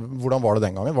 Hvordan var det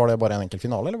den gangen? Var det bare en enkel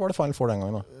finale, eller var det Final Four den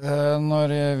gangen? Da?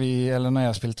 Når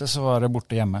jeg spilte, så var det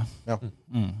borte hjemme. Ja.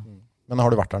 Men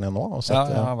har du vært der nede nå? Og sett, ja,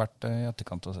 jeg har vært i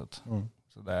etterkant og sett.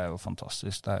 Så det er jo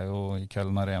fantastisk. Det er jo i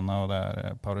Köln Arena, og det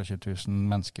er et par og 20 000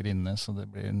 mennesker inne, så det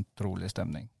blir en trolig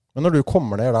stemning. Men når du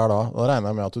kommer ned der da regner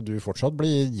jeg med at du fortsatt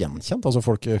blir gjenkjent, altså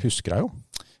folk husker deg jo.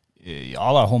 Ja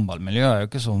da, håndballmiljøet er jo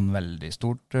ikke sånn veldig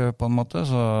stort på en måte,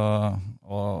 så,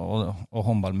 og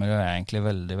håndballmiljøet er egentlig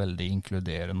veldig, veldig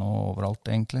inkluderende overalt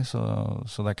egentlig, så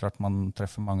det er klart man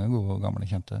treffer mange gode og gamle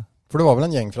kjente. For det var vel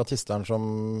en gjeng fra Tisteren som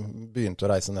begynte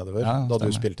å reise nedover da du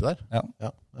spilte der?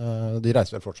 Ja. De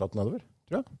reiser vel fortsatt nedover,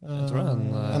 tror jeg? Jeg tror det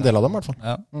er en del av dem i hvert fall.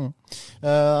 Ja.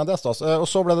 Det er stas. Og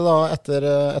så ble det da,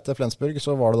 etter Flensburg,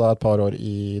 så var det da et par år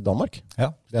i Danmark.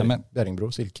 Ja, stemmer. Bjerringbro,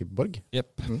 Silkeborg.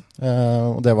 Jepp.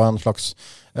 Og det var en slags,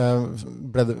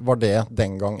 var det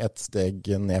den gang et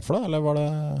steg ned for deg, eller var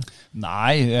det?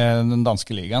 Nei, den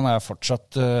danske ligaen er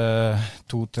fortsatt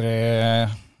 2-3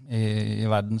 i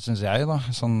verden, synes jeg da,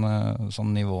 sånn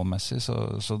nivåmessig,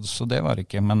 så det var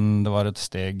ikke, men det var et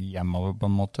steg hjemover på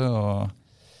en måte, og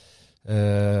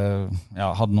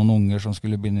hadde noen unger som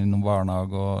skulle begynne i noen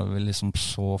barnehage, og vi liksom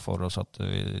så for oss at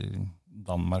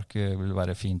Danmark ville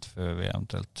være fint før vi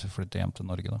eventuelt flytte hjem til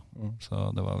Norge da. Så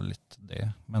det var jo litt det,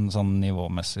 men sånn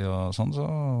nivåmessig og sånn, så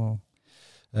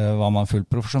var man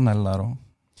fullt profesjonell der også.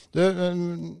 Du,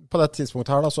 på det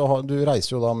tidspunktet her da, så du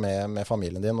reiser jo da med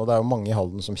familien din, og det er jo mange i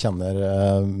Halden som kjenner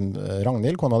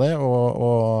Ragnhild, kona di,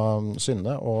 og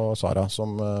Synne og Sara,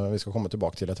 som vi skal komme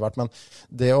tilbake til etter hvert. Men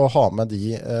det å ha med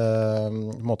de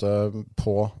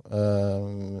på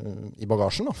i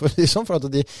bagasjen, da, for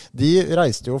at de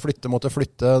reiste jo og måtte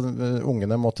flytte,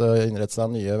 ungene måtte innrette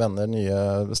seg nye venner,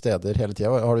 nye steder hele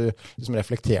tiden. Har du liksom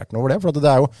reflektert noe over det? For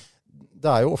at det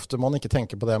er jo ofte man ikke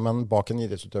tenker på det, men bak en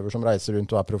idrettsutøver som reiser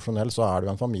rundt og er profesjonell, så er det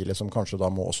jo en familie som kanskje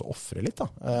da må også offre litt da.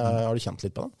 Har du kjent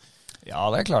litt på det? Ja,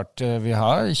 det er klart. Vi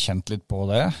har kjent litt på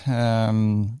det.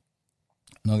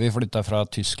 Når vi flyttet fra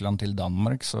Tyskland til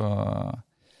Danmark,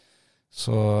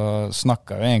 så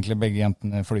snakket jo egentlig begge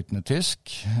jentene flytende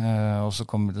tysk, og så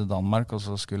kom vi til Danmark, og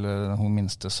så skulle hun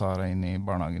minste Sara inn i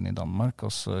barnehagen i Danmark,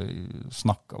 og så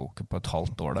snakket hun ikke på et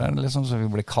halvt år der, liksom, så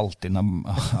vi ble kalt inn av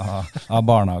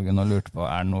barnehagen og lurte på,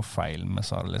 er det noe feil med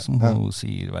Sara, liksom? Hun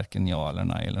sier hverken ja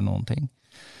eller nei eller noen ting.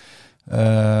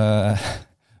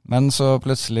 Men så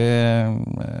plutselig,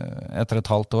 etter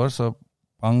et halvt år, så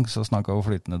snakket hun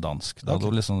flytende dansk. Da hadde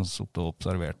hun liksom suttet og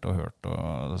observert og hørt.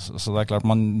 Så det er klart,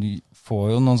 man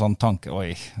får jo noen sånne tanker,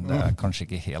 oi, det er kanskje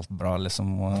ikke helt bra,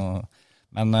 liksom.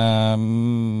 Men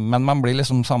man blir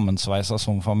liksom sammensveiset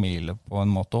som familie på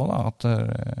en måte også, da. At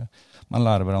man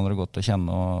lærer hverandre godt å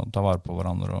kjenne og ta vare på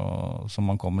hverandre, og så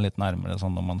man kommer litt nærmere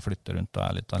sånn når man flytter rundt og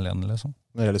er litt alene, liksom.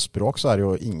 Når det gjelder språk, så er det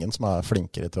jo ingen som er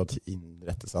flinkere til å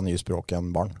innrette seg nye språk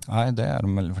enn barn. Nei, det er de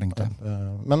veldig flinke til.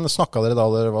 Men snakket dere da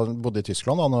dere bodde i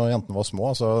Tyskland, da, når jentene var små,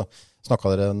 så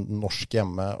snakket dere norsk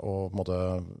hjemme, og på en måte,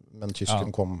 men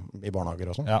tysken kom i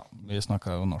barnehager og sånn? Ja, vi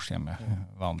snakket jo norsk hjemme,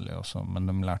 vanlig også, men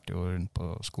de lærte jo rundt på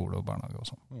skole og barnehage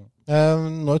også.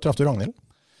 Når traff du Ragnhild?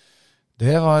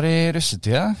 Det var i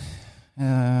russetida,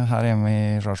 her hjemme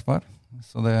i Sarpsborg,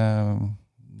 så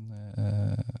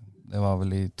det var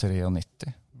vel i 93,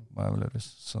 var jeg vel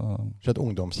russ. Slett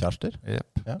ungdomskjærester?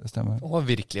 Jepp, ja. Det stemmer. Hun har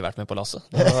virkelig vært med på lasset.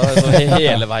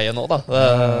 Hele veien nå da,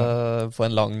 på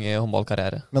en lang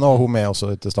håndballkarriere. Men var hun med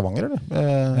også til Stavanger, eller?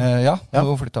 Ja,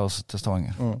 hun flyttet også til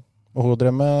Stavanger. Og hun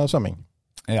drev med svømming?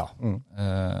 Ja.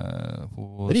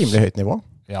 Rimelig høyt nivå?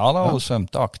 Ja da, hun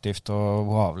svømte aktivt, og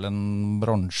hun har vel en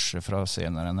bronse fra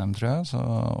senere-NM, tror jeg,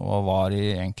 og var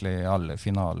i egentlig alle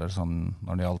finaler sånn,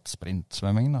 når det gjaldt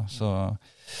sprintsvømming. Da.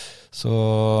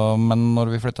 Men når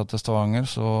vi flyttet til Stavanger,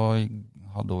 så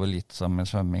hadde hun vel gitt seg med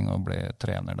svømming og ble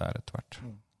trener der etter hvert.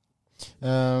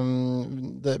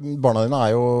 Barna dine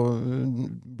er jo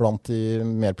blant de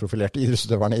mer profilerte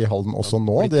idrettsutøverne i Halden også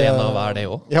nå. Blitt en av hver det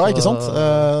også. Ja, ikke sant?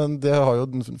 Det har jo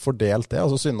fordelt det.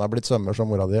 Altså, Synne har blitt svømmer som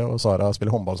mora di, og Sara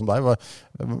spiller håndball som deg.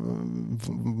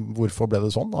 Hvorfor ble det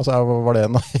sånn? Altså, var det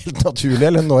helt naturlig,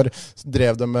 eller når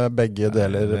drev de med begge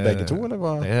deler, begge to? Eller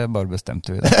hva? Det bare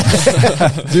bestemte vi det.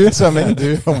 Du svømming,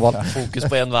 du håndball. Fokus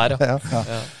på en hver, ja.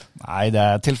 Nei, det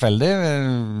er tilfeldig.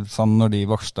 Sånn når de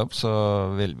vokste opp, så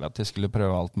ville vi at de skulle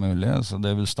prøve alt mulig. Så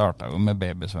det startet jo med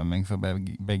babysvømming for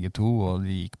begge to, og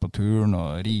de gikk på turn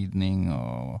og ridning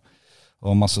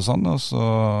og masse sånn. Og så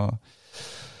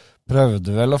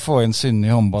prøvde vel å få inn Synne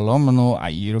i håndball også, men hun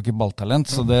eier jo ikke balltalent,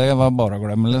 så det var bare å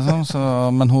glemme, liksom.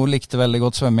 Men hun likte veldig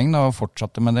godt svømming, da, og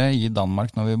fortsatte med det i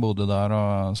Danmark når vi bodde der,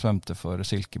 og svømte for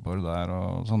Silkeborg der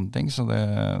og sånne ting. Så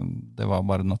det var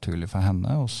bare naturlig for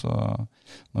henne. Og så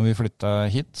når vi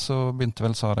flyttet hit, så begynte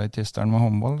vel Sara i Tisteren med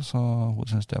håndball, så hun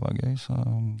syntes det var gøy.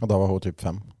 Og da var hun typ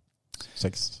 5?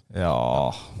 6? Ja.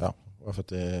 Hun var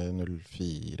født i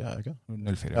 04, er det ikke?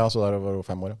 04. Ja, så der var hun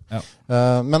 5 år. Ja.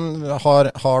 Men har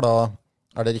da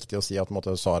Er det riktig å si at på en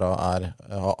måte, Sara har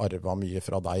arvet mye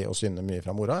fra deg og Synne mye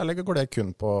fra mora, eller går det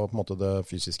kun på en måte, det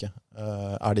fysiske?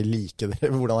 Er de like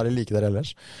dere? Hvordan er de like dere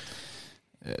ellers?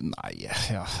 Nei,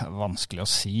 ja, vanskelig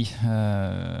å si.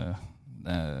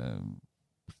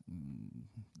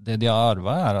 Det de har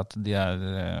arvet er at de er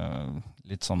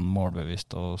litt sånn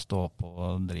målbevisst og stå på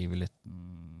og drive litt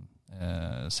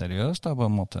seriøst da, på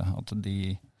en måte. At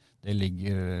det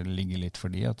ligger litt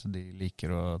for de, at de liker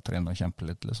å trene og kjempe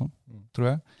litt, liksom, tror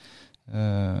jeg.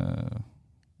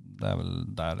 Det er vel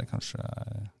der det kanskje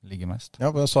ligger mest. Ja,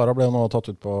 Sara ble jo nå tatt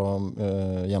ut på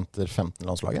jenter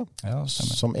 15-landslaget, ja,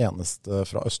 som eneste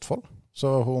fra Østfold. Så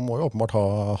hun må jo åpenbart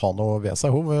ha noe ved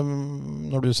seg.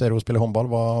 Når du ser hun spille håndball,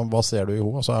 hva ser du i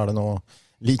henne? Altså, er det noe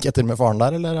likheter med faren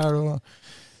der, eller er det...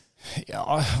 Ja,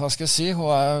 hva skal jeg si? Hun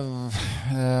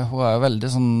er veldig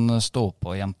sånn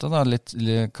stå-på-jente, da.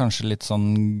 Kanskje litt sånn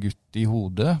gutt i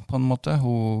hodet, på en måte.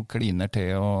 Hun kliner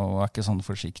til og er ikke sånn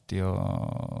forsiktig.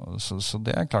 Så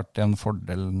det er klart det er en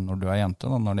fordel når du er jente,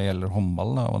 da, når det gjelder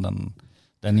håndball, da, og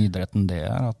den idretten det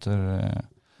er,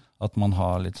 at man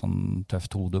har litt sånn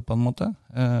tøft hode, på en måte.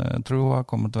 Jeg tror hun har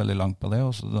kommet veldig langt på det,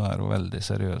 og så er hun veldig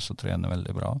seriøs og trener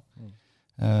veldig bra.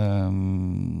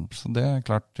 Så det er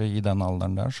klart, i den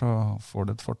alderen der så får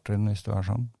du et fortrinn hvis du er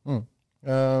sånn.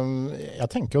 Jeg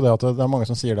tenker jo det at det er mange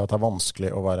som sier det at det er vanskelig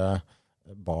å være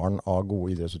barn av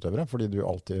gode idrettsutøvere, fordi du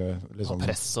alltid liksom...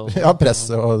 Press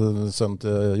og sønn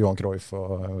til Johan Cruyff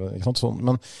og ikke sant,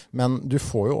 sånn. Men du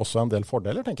får jo også en del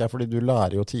fordeler, tenker jeg, fordi du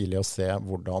lærer jo tidlig å se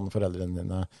hvordan foreldrene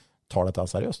dine tar dette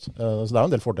seriøst. Så det er jo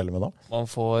en del fordeler med det. Man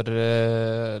får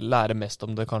lære mest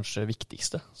om det kanskje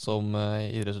viktigste som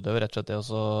idrettsutøver, rett og slett det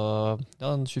også,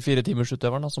 den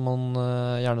 24-timers-utøveren som man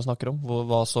gjerne snakker om.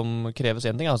 Hva som kreves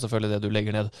en ting er selvfølgelig det du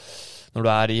legger ned når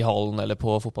du er i hallen eller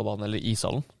på fotballbanen eller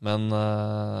ishallen, men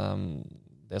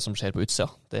det som skjer på utsida,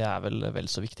 det er vel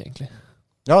så viktig egentlig.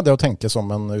 Ja, det å tenke som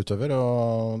en utøver,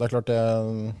 og det er klart det,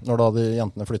 når da de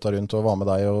jentene flyttet rundt og var med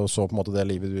deg og så på en måte det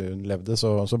livet du levde,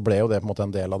 så ble jo det på en måte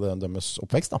en del av deres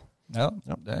oppvekst da. Ja,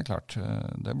 det er klart,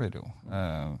 det blir det jo.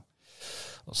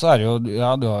 Og så er det jo,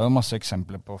 ja, du har jo masse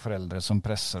eksempler på foreldre som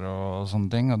presser og sånne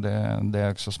ting, og det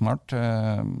er ikke så smart.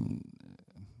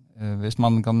 Hvis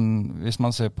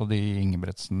man ser på de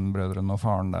Ingebretsen-brødrene og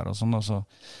faren der og sånn, altså,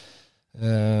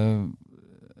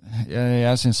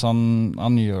 jeg synes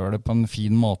han gjør det på en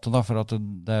fin måte da, for at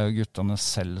det er jo guttene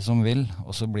selv som vil,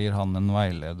 og så blir han en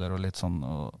veileder og litt sånn,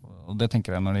 og det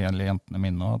tenker jeg når det gjelder jentene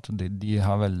mine også, at de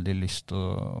har veldig lyst til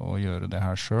å gjøre det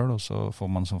her selv, og så får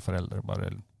man som foreldre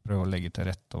bare prøve å legge til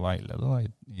rette og veilede da,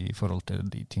 i forhold til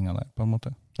de tingene der, på en måte.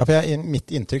 Ja, for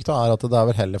mitt inntrykk da er at det er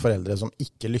vel heller foreldre som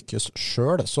ikke lykkes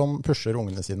selv, som pusher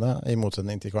ungene sine, i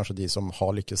motsetning til kanskje de som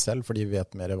har lykkes selv, for de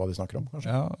vet mer hva de snakker om,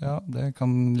 kanskje. Ja, det kan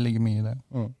ligge mye i det.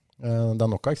 Det er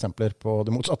nok av eksempler på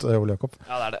det motsatte, Ole Jakob.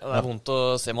 Ja, det er det. Det er vondt å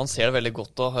se. Man ser det veldig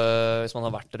godt da, hvis man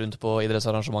har vært rundt på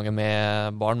idrettsarrangementer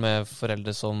med barn, med foreldre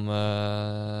som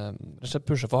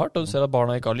pusher for hardt, og du ser at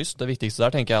barna ikke har lyst. Det viktigste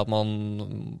der tenker jeg at man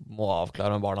må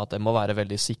avklare med barna at de må være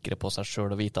veldig sikre på seg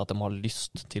selv og vite at de har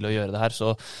lyst til å gjøre det her.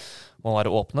 Så må man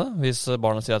være åpne. Hvis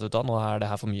barna sier at nå er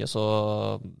det her for mye, så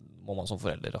må man som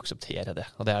forelder akseptere det.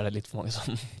 Og det er det litt for mange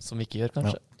som ikke gjør,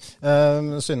 kanskje.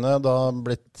 Ja. Synne da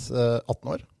blitt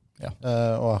 18 år. Ja.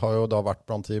 Og har jo da vært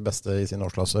blant de beste i sin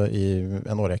årsklasse i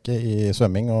en årrekke i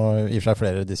svømming, og i og for seg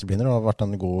flere disipliner, og har vært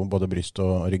en god både bryst-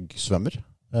 og ryggsvømmer.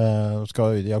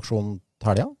 Skal ut i aksjon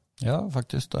til helga? Ja,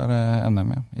 faktisk. Det er NM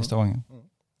i Stavanger.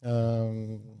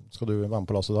 Skal du være med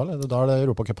på lasset da, eller? Da er det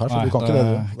Europacup her, så nei, du kan ikke det.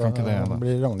 Kan ikke det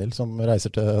blir Ragnhild som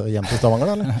reiser hjem til Stavanger,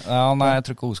 da, eller? Ja, nei, jeg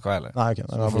tror ikke hun skal heller. Nei, ok.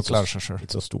 Så hun får klare seg selv.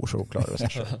 Litt så stor, så hun klarer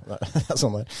seg selv.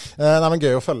 Sånn der. Nei, men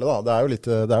gøy å følge, da. Det er jo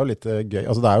litt gøy.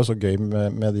 Altså, det er jo så gøy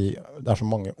med det er så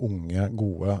mange unge,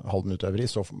 gode Halden-utøvere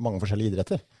i så mange forskjellige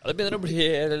idretter. Ja, det begynner å bli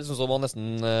liksom så man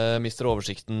nesten mister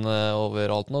oversikten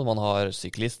over alt nå. Man har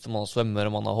syklist, man har svømmer,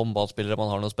 man har håndballspillere,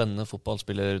 man har noen spennende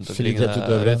fotballspillere rundt omkring.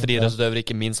 Friidrettsutøvere,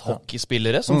 ikke minst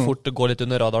hockeyspillere, som fort går litt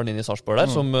under radaren inn i Sarpsborg der,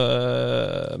 som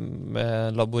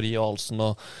med Labori og Alsen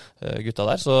og gutta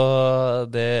der. Så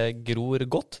det gror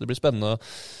godt. Det blir spennende.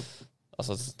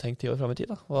 Altså, tenk 10 år frem i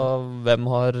tid, da. Hvem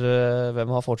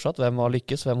har fortsatt? Hvem har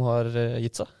lykkes? Hvem har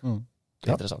gitt seg? Det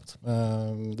er interessant.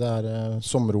 Det er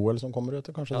sommer-OL som kommer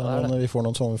ut, kanskje. Ja, det. Vi får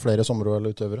noen flere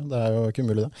sommer-OL-utøvere. Det er jo ikke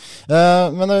umulig, det.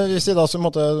 Men hvis vi da så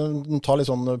måtte ta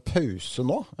litt sånn pause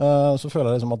nå, så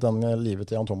føler jeg liksom at den livet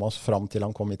til Jan Thomas fram til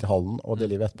han kom hit til Hallen, og det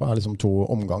livet etterpå er liksom 2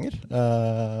 omganger.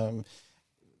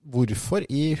 Hvorfor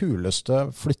i huleste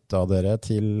flytta dere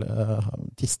til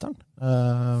Tisteren?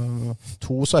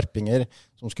 2 sarpinger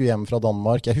som skulle hjem fra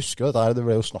Danmark. Jeg husker jo dette her, det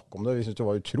ble jo snakk om det. Vi synes det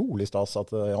var utrolig stas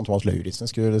at Jan Thomas Lauritzen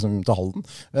skulle liksom til Halden.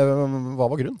 Hva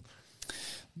var grunnen?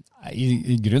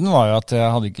 I grunnen var jo at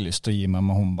jeg hadde ikke lyst til å gi meg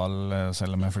med håndball,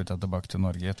 selv om jeg flyttet tilbake til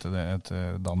Norge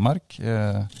etter Danmark.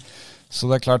 Så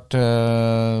det klart,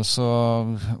 så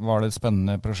var det et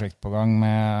spennende prosjekt på gang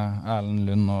med Erlend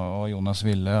Lund og Jonas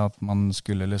Ville, at man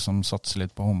skulle liksom satse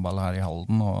litt på håndball her i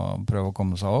Halden og prøve å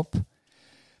komme seg opp.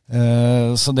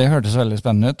 Så det hørtes veldig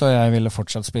spennende ut, og jeg ville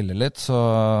fortsatt spille litt,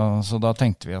 så da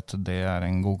tenkte vi at det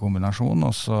en god kombinasjon,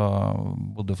 og så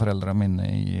bodde foreldrene mine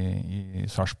i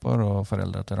Sarpsborg, og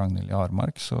foreldre til Ragnhild i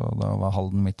Armark, så da var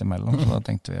Halden midt imellom, så da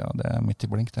tenkte vi, ja, det midt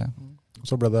i blink det.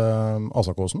 Så ble det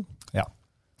Asakåsen? Ja.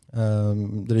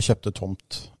 Dere kjøpte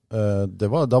tomt. Da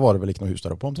var det vel ikke noe hus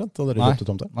der oppe omtrent? Da dere kjøpte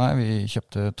tomt der? Nei, vi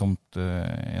kjøpte tomt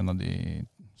en av de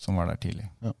som var der tidlig.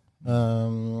 Ja.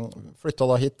 Flyttet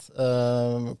da hit,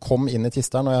 kom inn i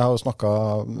Tisteren, og jeg har jo snakket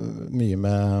mye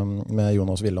med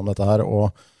Jonas Ville om dette her,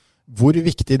 og hvor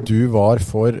viktig du var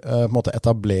for på en måte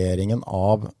etableringen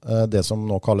av det som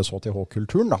nå kalles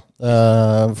HTH-kulturen da.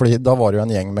 Fordi da var det jo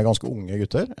en gjeng med ganske unge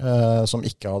gutter som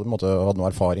ikke hadde, på en måte, hadde noe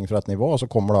erfaring fra et nivå, og så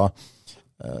kommer da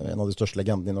en av de største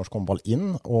legendene i norsk håndball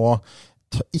inn, og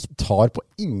tar på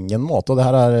ingen måte, og det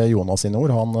her Jonas sine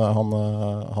ord,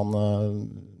 han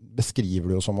beskriver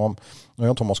det jo som om, når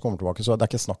Jan Thomas kommer tilbake, så det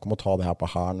ikke snakk om å ta det her på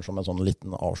hæren som en sånn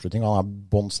liten avslutning. Han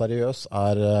båndseriøs,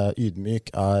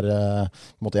 ydmyk, på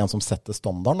en måte en som setter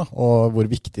standarden, da, og hvor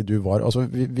viktig du var. Altså,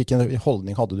 hvilken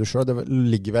holdning hadde du selv? Det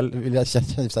ligger vel, hvis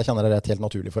jeg kjenner det rett, helt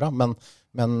naturlig for deg,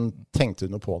 men tenkte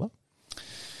du noe på det?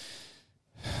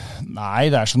 Nei,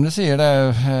 det som du sier,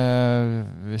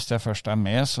 hvis jeg først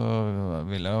med, så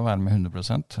vil jeg jo være med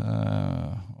 100%.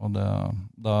 Og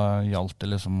da gjaldt det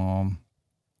liksom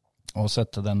å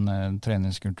sette den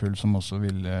treningskulturen som også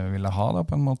ville ha da,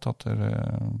 på en måte, at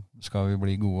skal vi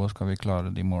bli gode, skal vi klare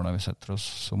de målene vi setter oss,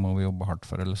 så må vi jobbe hardt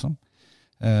for det, liksom.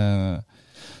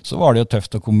 Så var det jo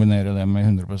tøft å kombinere det med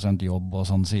 100% jobb og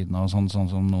sånn siden av, sånn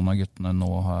som noen av guttene nå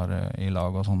har i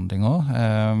lag og sånne ting også.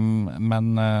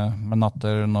 Men at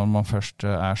når man først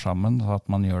sammen, så at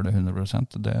man gjør det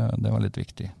 100%, det var litt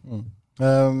viktig.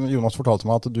 Jonas fortalte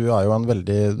meg at du jo en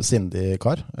veldig sindig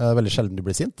kar. Veldig sjelden du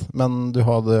blir sint, men du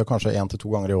hadde kanskje 1 til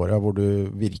 2 ganger i året hvor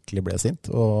du virkelig ble sint,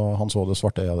 og han så det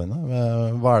svarte øya dine.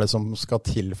 Hva det som skal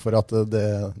til for at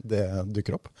det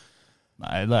dukker opp?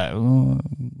 Nei, det jo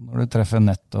når du treffer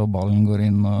nettet og ballen går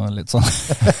inn og litt sånn.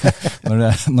 når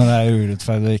det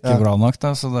urettferdig og ikke bra nok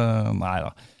da, så nei da.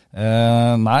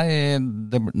 Nei,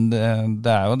 det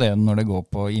jo det når det går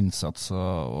på innsats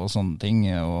og sånne ting,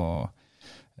 og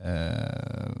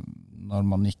når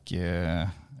man ikke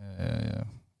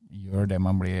gjør det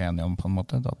man blir enig om på en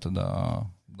måte,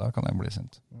 da kan jeg bli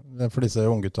sint. For disse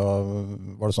unggutta,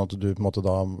 var det sånn at du på en måte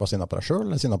da var sinnet på deg selv,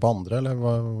 eller sinnet på andre, eller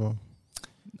hva?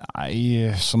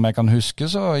 Nei, som jeg kan huske,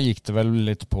 så gikk det vel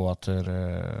litt på at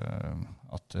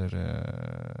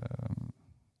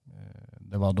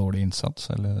det var dårlig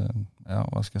innsats, eller ja,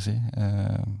 hva skal jeg si?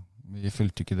 Vi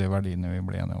fylte ikke de verdiene vi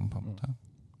ble enige om på en måte.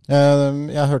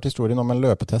 Jeg har hørt historien om en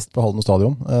løpetest på Halden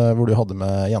stadion, hvor du hadde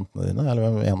med jentene dine,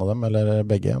 eller en av dem, eller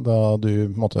begge, da du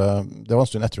på en måte, det var en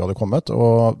stund etter du hadde kommet,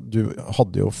 og du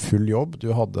hadde jo full jobb,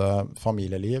 du hadde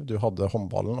familieliv, du hadde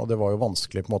håndballen, og det var jo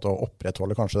vanskelig på en måte å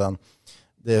opprettholde kanskje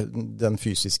den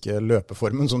fysiske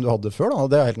løpeformen som du hadde før, da, og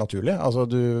det helt naturlig. Altså,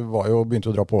 du var jo begynt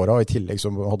å dra på året, og i tillegg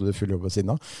så hadde du full jobb ved siden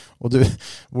av. Og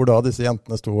hvor da disse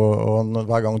jentene stod, og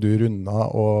hver gang du rundet,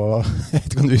 og jeg vet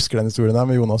ikke om du husker den historien her,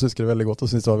 men Jonas husker det veldig godt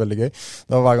og synes det var veldig gøy.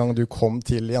 Det var hver gang du kom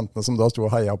til jentene som da stod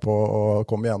og heia på, og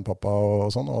kom igjen pappa og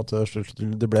sånn, og til slutt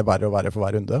det ble verre og verre for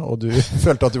hver runde, og du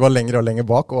følte at du var lenger og lenger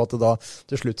bak, og at det da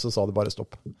til slutt så sa du bare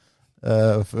stopp.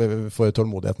 For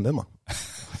tålmodigheten din, da.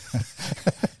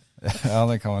 Ja,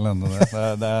 det kan vel hende det.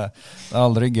 Det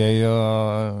aldri gøy å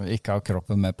ikke ha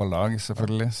kroppen med på lag,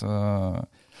 selvfølgelig. Så,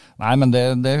 nei, men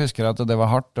det husker jeg at det var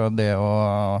hardt, og det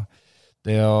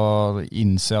å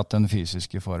innse at den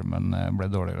fysiske formen ble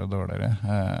dårligere og dårligere,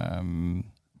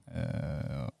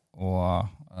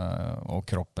 og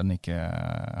kroppen ikke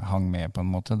hang med på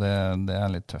en måte, det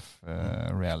litt tøff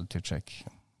reality check.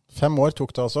 5 år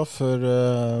tok det altså før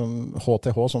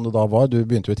HTH, som det da var, du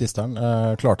begynte jo i Tisteren,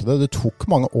 klarte det. Det tok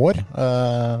mange år.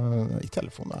 I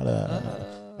telefonen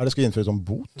det skal innføre sånn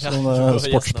bot, sånn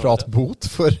sportsprat-bot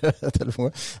for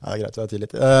telefonen. Ja, det greit å være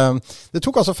tidlig. Det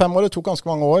tok altså 5 år, det tok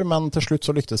ganske mange år, men til slutt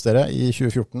så lyktes dere i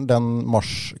 2014, den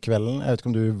marskvelden. Jeg vet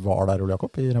ikke om du var der, Ole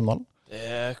Jakob, i Remdalen?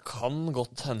 Det kan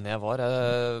godt hende jeg var,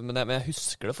 men jeg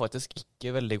husker det faktisk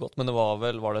ikke veldig godt, men var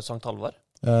det Sankt Halvard?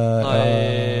 Nei.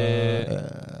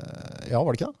 Ja,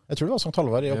 var det ikke det? Jeg tror det var Sankt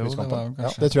Halvard i oppbrukskampen. Ja,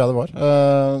 det tror jeg det var.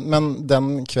 Men den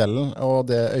kvelden og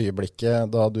det øyeblikket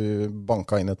da du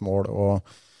banka inn et mål og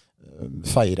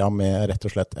feiret med rett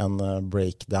og slett en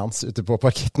breakdance ute på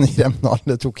parketten i Remdal.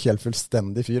 Det tok helt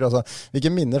fullstendig fyr. Altså,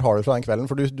 hvilke minner har du fra den kvelden?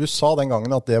 For du sa den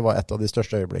gangen at det var et av de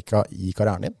største øyeblikkene i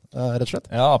karrieren din, rett og slett.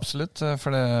 Ja, absolutt.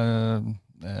 For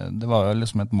det var jo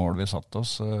liksom et mål vi satt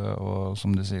oss, og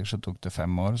som du sier, så tok det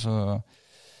 5 år, så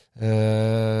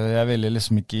jeg ville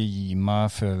liksom ikke gi meg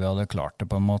før vi hadde klart det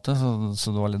på en måte,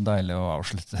 så det var litt deilig å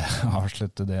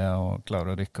avslutte det og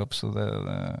klare å rykke opp, så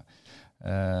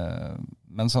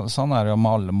men sånn det jo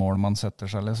med alle mål man setter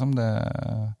seg liksom,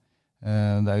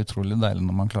 det utrolig deilig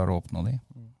når man klarer å oppnå de.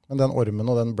 Men den ormen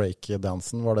og den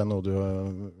breakdansen, var det noe du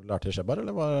lærte i Skjeberg,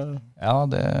 eller var det? Ja,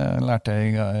 det lærte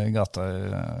jeg i gata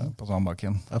på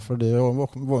Sandbakken. Ja, for det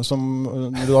når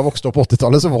du da vokste opp på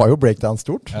 80-tallet, så var jo breakdance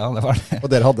stort. Ja, det var det. Og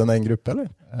dere hadde en egen gruppe,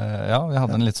 eller? Ja, vi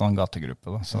hadde en litt sånn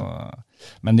gategruppe da, så...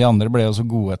 Men de andre ble jo så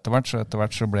gode etter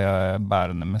hvert så ble jeg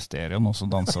bærende med stereoen, og så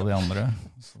danset de andre.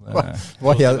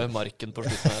 Hva helt... Med marken på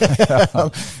slutten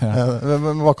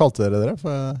her. Hva kalte dere?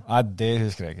 Nei, det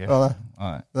husker jeg ikke. Ja,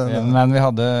 Nei. Men vi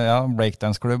hadde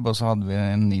breakdance-klubb, og så hadde vi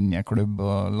en ninja-klubb,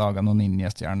 og laget noen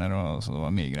ninja-stjerner, og så det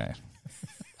var mye greier.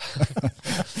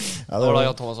 Ja, det var da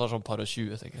Jan Thomas var sånn par og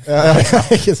 20, tenker jeg. Ja,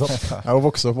 ikke sant. Jeg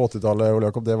vokste opp på 80-tallet, Ole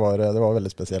Jakob, det var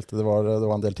veldig spesielt. Det var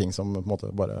en del ting som på en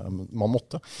måte bare man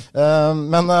måtte.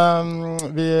 Men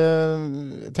vi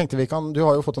tenkte du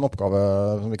har jo fått en oppgave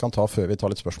som vi kan ta før vi tar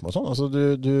litt spørsmål og sånn. Altså,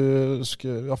 du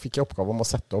fikk en oppgave om å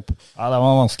sette opp... Ja, det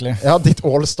var vanskelig. Ja, ditt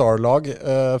all-star-lag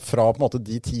fra på en måte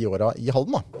de 10 årene i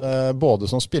Halden da. Både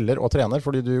som spiller og trener,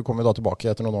 fordi du kom jo da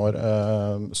tilbake etter noen år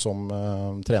som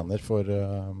trener for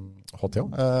HTH.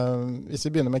 Hvis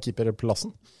vi begynner med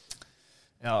keeperplassen.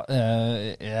 Ja,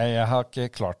 jeg har ikke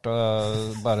klart å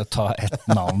bare ta ett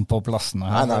navn på plassene.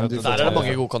 Nei, der det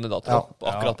mange gode kandidater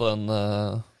akkurat på den...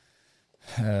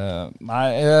 Nei,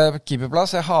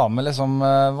 keeperplass, jeg har med liksom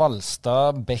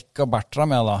Valstad, Beck og Bertra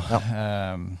med da.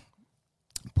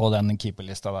 På den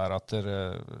keeperlista der, at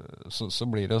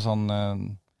så blir det sånn...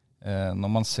 når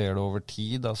man ser det over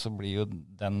tid, da, så blir jo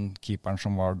den keeperen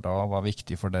som var da, var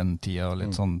viktig for den tida og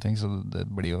litt sånne ting, så det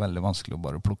blir jo veldig vanskelig å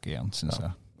bare plukke igjen, synes jeg.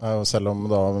 Selv om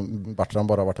da Bertram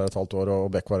bare har vært her et halvt år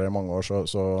og Beck var her i mange år,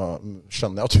 så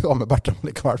skjønner jeg at du har med Bertram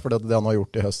likevel, for det han har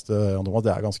gjort i høst,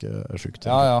 det ganske sjukt.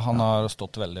 Ja, han har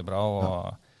stått veldig bra,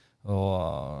 og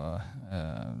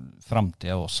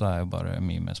fremtiden også jo bare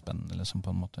mye mer spennende, liksom, på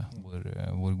en måte, hvor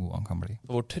god han kan bli.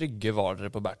 Hvor trygge var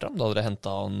dere på Bertram da dere hentet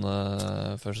han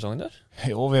før sesongen der?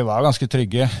 Jo, vi var ganske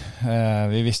trygge.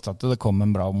 Vi visste at det kom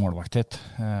en bra målvakt hit,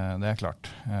 det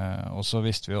klart. Og så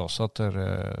visste vi også at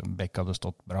Beck hadde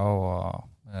stått bra, og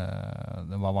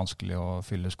det var vanskelig å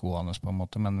fylle skoene på en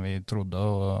måte, men vi trodde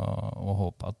og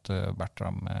håpet at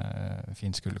Bertram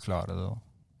fint skulle klare det.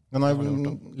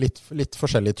 Men litt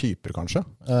forskjellige typer, kanskje?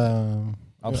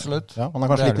 Absolutt. Ja, han har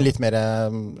kanskje litt mer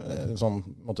sånn,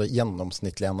 måte,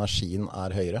 gjennomsnittlig energien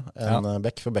høyere enn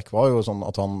Beck. For Beck var jo sånn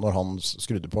at når han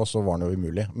skrudde på, så var han jo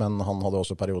umulig. Men han hadde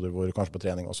også perioder kanskje på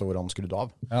trening også, hvor han skrudde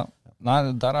av. Ja. Nei,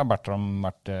 der har Bertram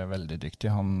vært veldig dyktig.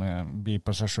 Han byr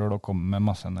på seg selv og kommer med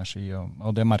masse energi.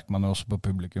 Og det merker man jo også på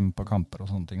publikum, på kamper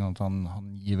og sånne ting. At han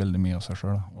gir veldig mye av seg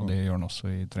selv, og det gjør han også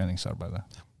i treningsarbeidet.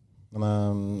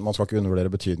 Men man skal ikke undervurdere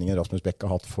betydningen Rasmus Beck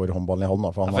har hatt for håndballen i Halden,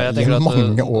 for han har i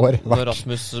mange år vært. Når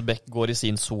Rasmus Beck går i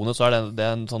sin zone, så det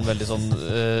en sånn veldig sånn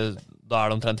da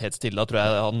det omtrent helt stille. Da tror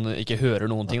jeg han ikke hører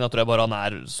noen ting. Da tror jeg bare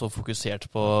han så fokusert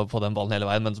på den ballen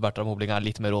hele veien, mens Bertram Hobling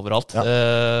litt mer overalt. Ja.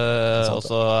 Og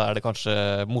så det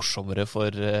kanskje morsommere for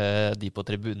de på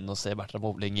tribunen å se Bertram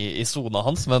Hobling i zona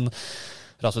hans, men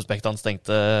Rasmus Beck, han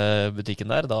stengte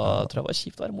butikken der. Da tror jeg det var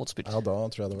kjipt å være motspill. Ja, da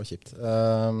tror jeg det var kjipt.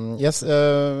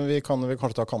 Vi kan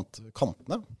kanskje ta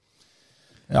kantene.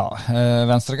 Ja,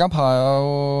 venstrekamp har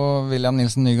jo William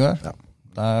Nilsen Nygaard. Ja.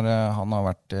 Der han har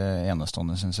vært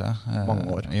enestående, synes jeg.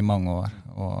 I mange år.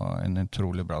 Og en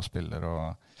utrolig bra spiller. Og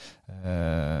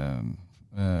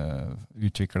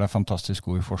utvikler fantastisk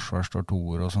god i forsvar, står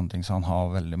toer og sånne ting. Så han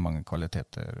har veldig mange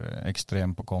kvaliteter.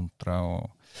 Ekstrem på kontra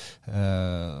og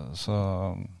så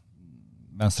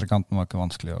venstrekanten var ikke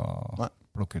vanskelig å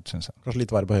plukke ut, synes jeg. Kanskje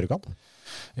litt verre på høyrekant?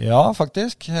 Ja,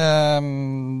 faktisk.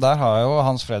 Der har jo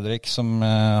Hans Fredrik som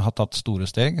har tatt store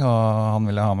steg, og han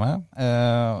ville ha med.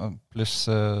 Pluss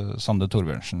Sander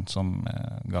Torbjørnsen som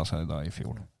ga seg da i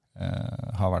fjor.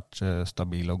 Har vært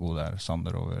stabil og god der,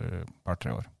 Sander, over et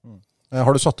par-tre år.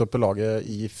 Har du satt opp laget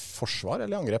i forsvar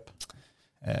eller i angrep?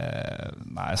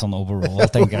 Nei, sånn overall,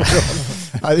 tenker jeg.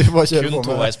 Nei, du får kjøre kun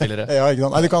toveispillere. Ja, ikke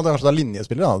sant? Nei, du kan kanskje ta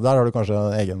linjespillere, da. Der har du kanskje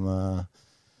en egen...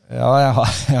 Ja,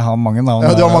 jeg har mange navn.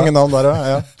 Ja, du har mange navn der,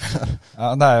 ja.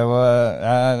 Ja, det jo...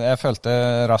 Jeg følte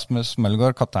Rasmus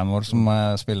Mølgaard, kapteinen vår som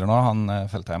spiller nå, han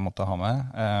følte jeg måtte ha med.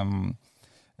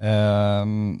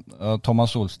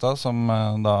 Thomas Solstad, som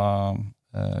da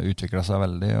utviklet seg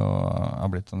veldig og har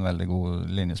blitt en veldig god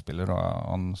linjespiller, og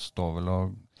han står vel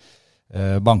og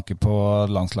banker på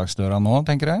landslagsdøra nå,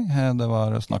 tenker jeg. Det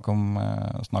var snakk om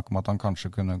at han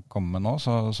kanskje kunne komme nå,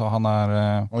 så han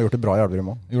han har gjort det bra i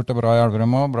Elverum også. Gjort det bra i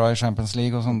Elverum også, bra i Champions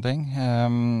League og sånne ting.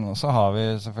 Så har vi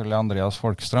selvfølgelig Andreas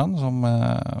Folkstrand, som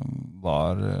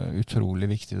var utrolig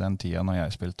viktig den tiden når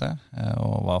jeg spilte,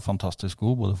 og var fantastisk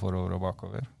god, både forover og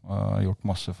bakover, og har gjort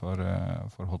masse for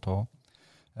HTH.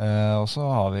 Og så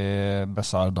har vi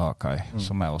Besar Dakai,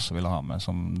 som jeg også ville ha med,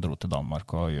 som dro til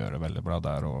Danmark og gjør det veldig bra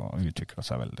der og utviklet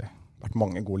seg veldig. Vært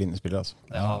mange gode linjespillere, altså.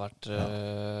 Det har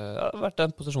vært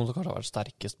en posisjon som kanskje har vært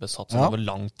sterkest besatt over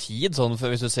lang tid, sånn,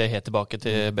 for hvis du ser helt tilbake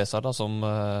til Besar da, som...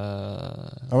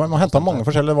 man hentet mange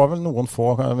forskjellige, det var vel noen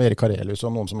få, Erik Karelius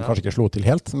og noen som kanskje ikke slo til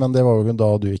helt, men det var jo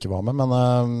da du ikke var med,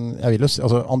 men jeg vil jo si,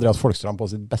 altså Andreas Folkstrand på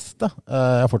sitt beste,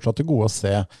 jeg er fortsatt til gode å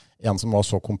se en som var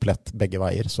så komplett begge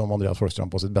veier som Andreas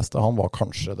Folkstrand på sitt beste. Han var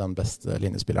kanskje den beste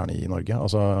linjespilleren i Norge,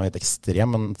 altså helt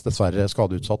ekstrem, men dessverre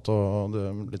skadeutsatt og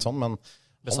litt sånn, men...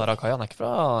 Besar Dakai, han er ikke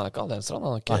aldenser,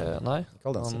 han nei,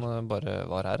 han bare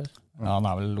var her. Ja, han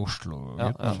er vel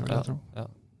Oslo-gutt, jeg tror.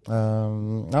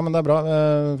 Ja, men det er bra.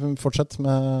 Fortsett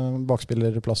med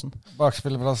bakspillerplassen.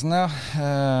 Bakspillerplassen, ja.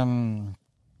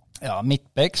 Ja,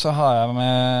 midtbekk så har jeg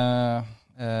med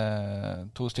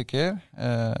 2 stykker.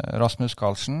 Rasmus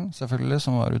Karlsen, selvfølgelig,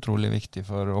 som var utrolig viktig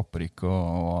for opprykk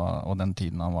og den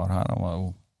tiden han var her. Han var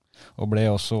og ble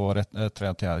også året etter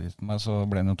at jeg gitt meg, så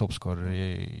ble han jo toppskårer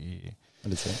i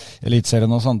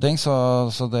Elitserien og sånne ting, så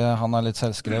han er litt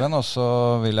selvskreven, og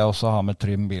så vil jeg også ha med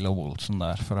Trym Bilo Olsen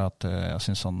der, for at jeg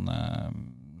synes sånn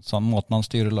måten han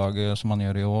styrer laget som han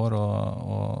gjør i år,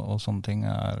 og sånne ting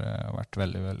har vært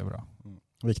veldig, veldig bra.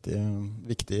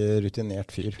 Viktig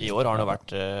rutinert fyr. I år har han jo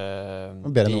vært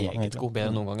meget god, bedre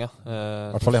enn noen gang, ja. I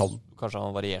hvert fall i Halden. Kanskje han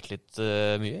har variert litt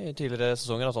mye i tidligere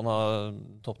sesonger. Altså han har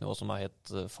toppnivå som er helt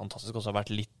fantastisk, og så har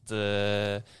vært litt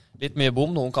mye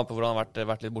bom. Noen kamper hvor han har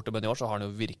vært litt borte, men i år så har han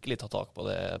jo virkelig tatt tak på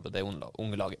det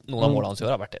unge laget. Noen av målene hans i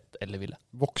år har vært helt ellevill.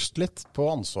 Vokst litt på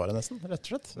ansvaret nesten, rett og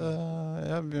slett.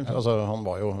 Altså, han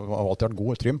har alltid vært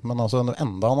god i Trym, men altså,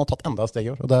 han har tatt enda et steg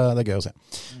i år, og det er gøy å se.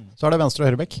 Så er det venstre og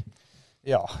høyrebekk.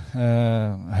 Ja,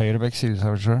 høyrebekk sier seg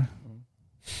vel selv.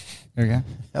 Okay.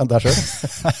 Ja, der selv?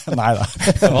 Nei da,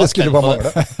 det skulle bare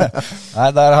mangle. Nei,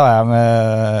 der har jeg med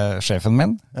sjefen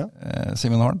min,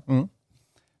 Simon Horn.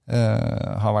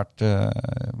 Har vært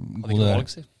Hadde ikke noe valg,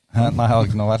 si. Nei, jeg hadde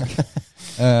ikke noe valg.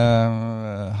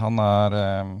 Han er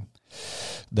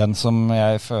den som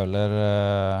jeg føler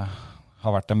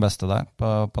har vært den beste der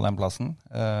på den plassen.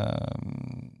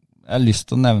 Jeg har lyst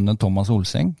til å nevne Thomas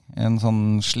Olseng, en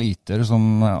sånn sliter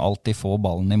som alltid får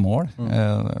ballen i mål.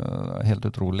 Helt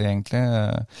utrolig egentlig,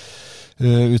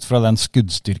 ut fra den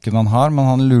skuddstyrken han har, men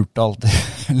han lurte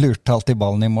alltid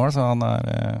ballen i mål, så han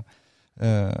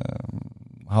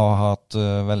har hatt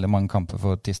veldig mange kamper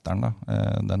for Tisteren da,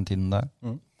 den tiden der.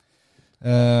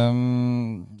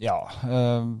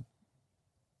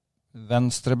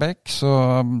 Venstrebekk, så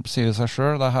sier det seg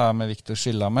selv, det her med Victor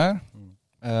Schillammer.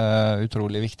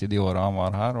 Utrolig viktig de årene han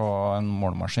var her, og en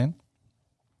målmaskin.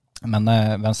 Men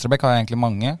Venstrebekk har egentlig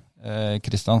mange.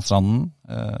 Kristian Stranden,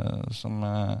 som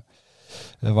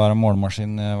var en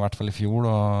målmaskin i hvert fall i fjor,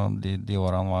 og de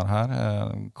årene han var her,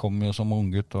 kom jo som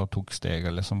unggutt og tok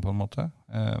steget liksom, på en måte.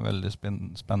 Veldig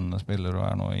spennende spiller og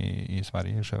er nå i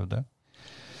Sverige, i Skövde.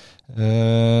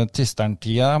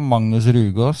 Tisteren-tida, Magnus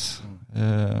Rugås.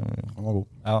 Han var god.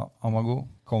 Ja, han var god.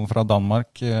 Kom fra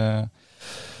Danmark,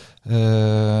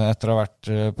 etter å ha vært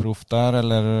proff der,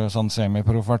 eller sånn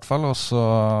semiproff i hvert fall, og så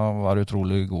var det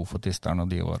utrolig god for Tisteren og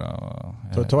de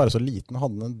årene. Til å være så liten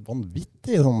hadde han en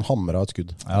vanvittig sånn hamra et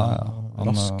skudd. Ja.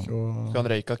 Rask og... Han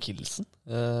røyka Kilsen,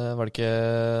 var det ikke...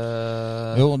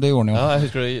 Jo, det gjorde han jo. Ja, jeg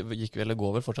husker det gikk vel og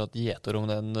går vel fortsatt gjeter om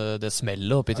det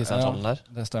smellet oppe i Tisterenshallen der.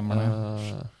 Det stemmer det.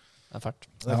 Det er fælt.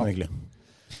 Det er hyggelig.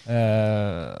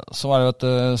 Så var det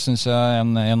jo synes jeg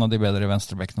en av de bedre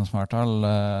venstrebekkene som har vært her,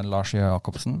 Lars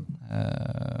Jakobsen,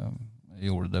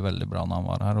 gjorde det veldig bra når han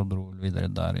var her og dro videre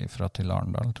derifra til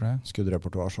Arendal, tror jeg.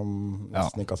 Skuddrepertoar som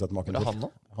nesten ikke har sett maken til. Han nå?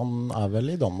 Han er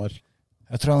vel i Danmark.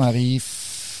 Jeg tror han er i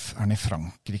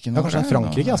Frankrike nå? Ja, kanskje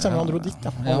Frankrike, ja, stemmer, han dro dit,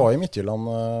 ja. Han var i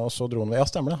Midtjylland, og så dro han, ja,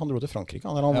 stemmer det, han dro til Frankrike.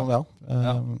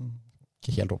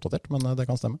 Ikke helt oppdatert, men det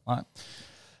kan stemme. Nei.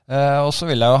 Og så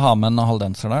vil jeg jo ha med en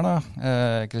haldenser der da,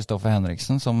 Kristoffer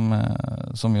Henriksen, som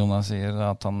Jonas sier,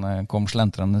 at han kom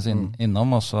slentrende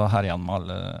innom, og så herjer han med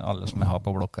alle som jeg har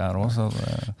på blokka her også. Så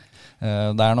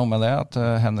det er noe med det, at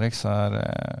Henriks er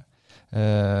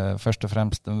Først og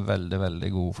fremst en veldig, veldig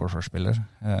god forsvarsspiller.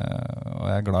 Og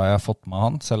jeg glad jeg har fått med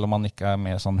han, selv om han ikke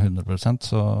med sånn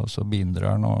 100%, så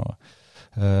bidrar han og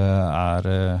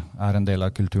en del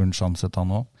av kulturen sånn sett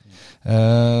han også.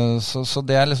 Så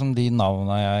det liksom de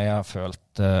navnene jeg har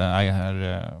følt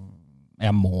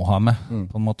jeg må ha med,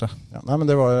 på en måte. Ja, nei, men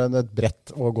det var et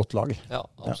bredt og godt lag. Ja,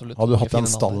 absolutt. Hadde du hatt den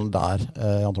stallen der,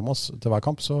 Jan Thomas, til hver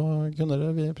kamp, så kunne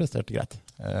vi prestert greit.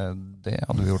 Det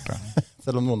hadde vi gjort, det.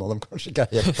 Selv om noen av dem kanskje ikke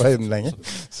helt på høyden lenger,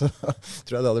 så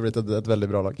tror jeg det hadde blitt et veldig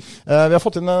bra lag. Vi har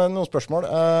fått inn noen spørsmål.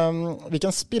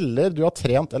 Hvilken spiller du har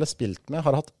trent eller spilt med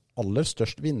har hatt aller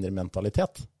størst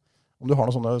vinnermentalitet? Om du har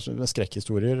noen sånne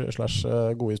skrekkhistorier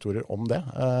 / gode historier om det,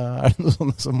 det noe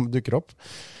sånne som dukker opp?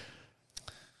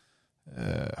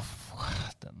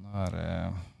 Den er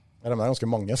det er ganske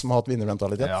mange som har hatt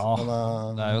vinnermentalitet. Ja,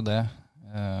 men, det jo det.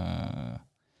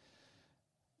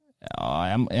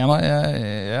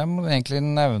 Jeg må egentlig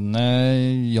nevne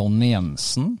Jonny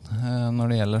Jensen når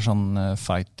det gjelder sånn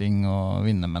fighting og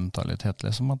vinnermentalitet,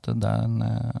 liksom, at det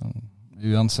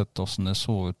uansett hvordan det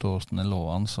så ut og hvordan det lå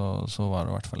an, så var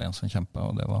det i hvert fall en som kjempet,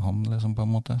 og det var han, liksom, på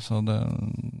en måte. Så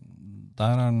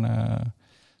der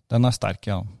den sterk,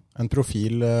 ja. En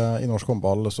profil i norsk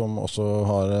håndball som også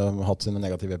har hatt sine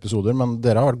negative episoder, men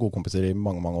dere har vært gode kompiser i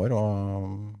mange, mange år.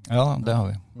 Ja, det har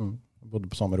vi. Bodde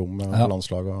på samme rom på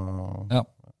landslag. Ja.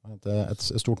 Et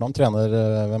stort navn.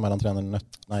 Hvem han trener?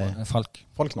 Nei. Falk.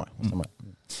 Falk, nei.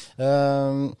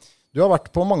 Du har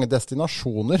vært på mange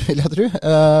destinasjoner, vil jeg tro.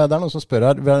 Det noen som spør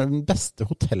her, hva den beste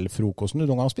hotellfrokosten du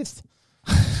noen gang har spist?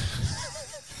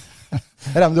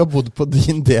 Jeg regner du har bodd på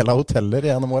din del av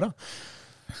hoteller gjennom året?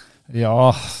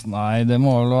 Ja, nei, det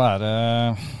må vel være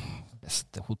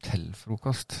beste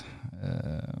hotellfrokost.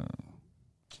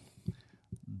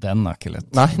 Den ikke lett.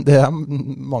 Nei, det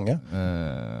mange.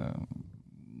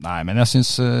 Nei, men jeg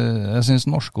synes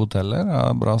norske hoteller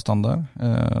har bra standard.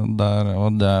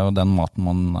 Og det jo den maten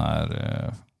man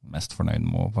mest fornøyd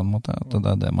med, på en måte. At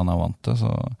det det man vant til,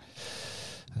 så...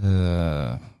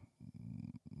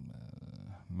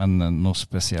 Men noe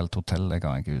spesielt hotell, det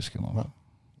kan jeg ikke huske nå. Ja.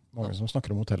 Mange som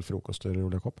snakker om hotellfrokoster,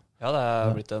 Ole Kopp. Ja,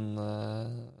 det blitt en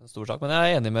stor sak. Men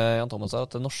jeg enig med Jan Thomas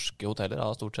at norske hoteller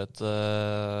har stort sett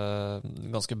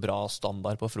ganske bra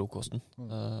standard på frokosten,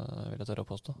 vil jeg tørre å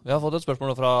påstå. Vi har fått et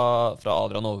spørsmål fra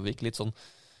Adrian Overvik, litt sånn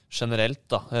generelt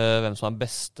da, hvem som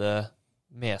beste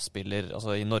medspiller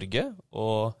altså i Norge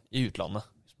og i utlandet.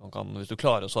 Hvis du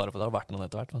klarer å svare på det, har vært noen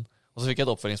etter hvert, men... Og så fikk jeg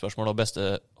et oppfølgingsspørsmål om beste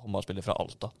håndballspiller fra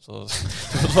Alta. Så du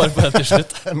får svare på det til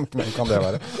slutt. Men kan det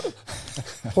være?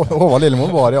 Håvard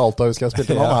Lillemoen var i Alta, husker jeg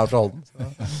spilte. Han fra Halden.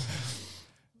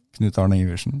 Knut Arne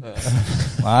Iversen.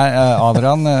 Nei,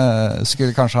 Adrian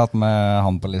skulle kanskje hatt med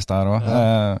han på lista her også.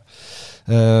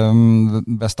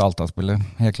 Beste Alta-spiller,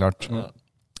 helt klart.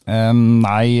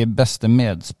 Nei, beste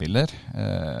medspiller...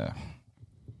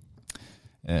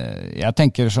 Jeg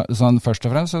tenker sånn, først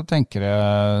og fremst så tenker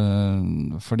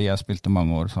jeg fordi jeg spilte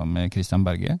mange år sammen med Christian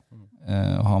Berge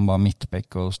og han var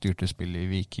midtbekk og styrte spill i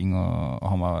Viking og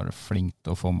han var flink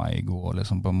til å få meg i gå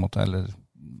liksom, på en måte, eller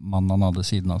mannen han hadde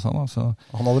siden av seg så.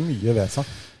 Han hadde mye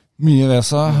ved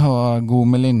seg og god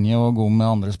med linje og god med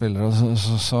andre spillere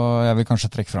så jeg vil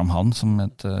kanskje trekke fram han som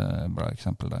et bra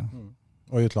eksempel der.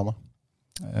 Og i utlandet?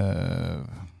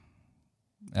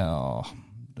 Ja,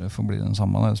 det får bli den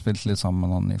samme. Jeg har spilt litt sammen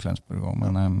med han i Flensburg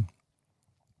også, men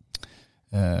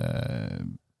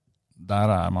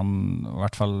der man, i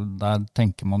hvert fall, der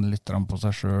tenker man litt på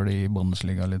seg selv i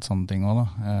Bundesliga, litt sånne ting også da.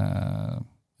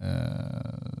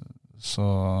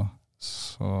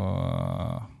 Så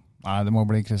nei, det må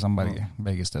bli Christian Berge,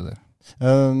 begge steder.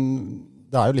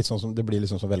 Det jo litt sånn som det blir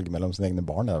liksom som å velge mellom sine egne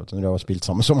barn, når du har spilt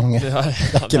sammen så mange. Det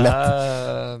ikke lett.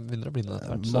 Det begynner å bli noe etter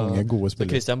hvert. Mange gode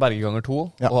spillere. Christian Berge ganger 2,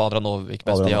 og Adrian Overvik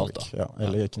best i Alta. Ja,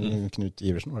 eller Knut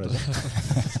Iversen, var det det?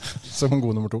 Som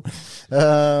god nummer 2.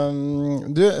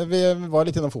 Vi var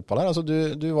litt innom fotball her. Altså,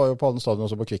 du var jo på Halden stadion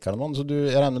også på Kvikk-Arena, så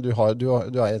jeg regner du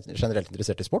generelt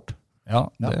interessert i sport? Ja,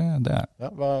 det Ja,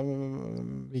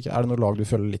 det noe lag du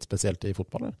føler litt spesielt i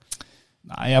fotball, eller?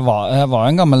 Nei, jeg var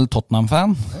en gammel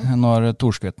Tottenham-fan når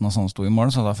Torskvetten og sånn stod i mål,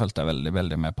 så da følte jeg veldig,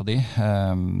 veldig med på de.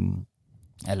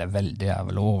 Eller veldig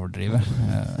vel å overdrive,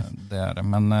 det det.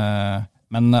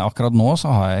 Men akkurat nå så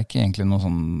har jeg ikke egentlig noe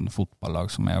sånn fotballag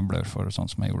som jeg blør for, sånn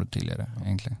som jeg gjorde tidligere,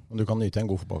 egentlig. Men du kan nyte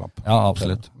en god fotballkamp? Ja,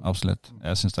 absolutt.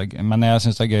 Jeg synes det men jeg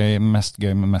synes det mest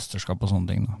gøy med mesterskap og sånne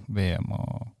ting, da. VM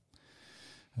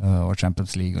og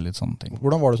Champions League og litt sånne ting.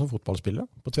 Hvordan var du som fotballspiller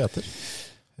på Tveter?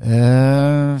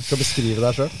 Skal du beskrive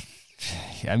deg selv?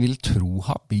 Jeg vil tro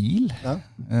habil. Ja.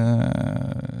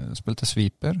 Spilte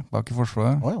sweeper bak i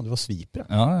forsvaret. Åja, du var sweeper,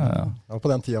 Ja. Det var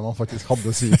på den tiden man faktisk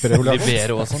hadde sweeper i Olav.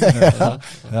 Libero og sånn.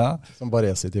 Ja. Som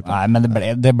Baresi-typen. Nei, men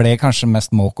det ble kanskje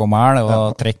mest måk og mæl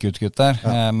og trekk ut gutter.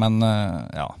 Men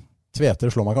ja.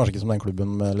 Tveter slår meg kanskje ikke som den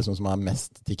klubben med, liksom, som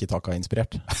mest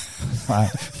tiki-taka-inspirert. Nei,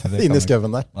 Inne i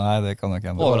skauen der. Nei, det kan nok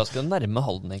hende. Overraskende nærme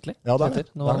Halden, egentlig. Ja, det er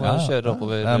det. Når man kjører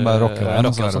oppover. Det bare rocker veien,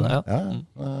 rocker og sånn, ja.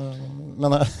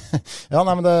 Men,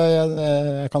 nei, men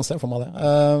jeg kan se for meg det.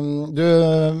 Du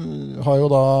har jo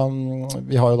da,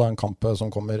 vi har jo da en kamp som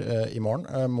kommer i morgen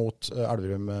mot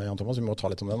Elverum, Jan Thomas. Vi må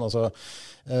ta litt om den. Altså,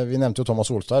 vi nevnte jo Thomas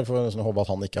Solstad, for jeg håper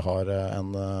at han ikke har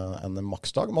en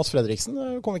maksdag. Mats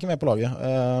Fredriksen kommer ikke med på laget.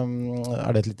 Er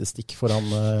det et lite stikk foran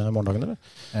morgendagen, eller?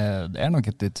 Det nok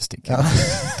et lite stikk. Ja.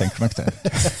 Tenker nok det.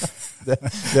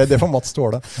 Det får Mats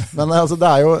tåle. Men altså, det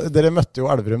jo, dere møtte jo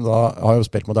Elverum da, har jo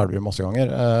spilt mot Elverum masse ganger.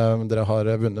 Dere har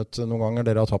vunnet noen ganger,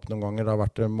 dere har tapt noen ganger, det har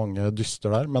vært mange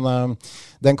dyster der. Men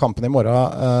den kampen i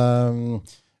morgen,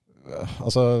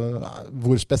 altså,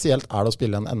 hvor spesielt det å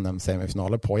spille en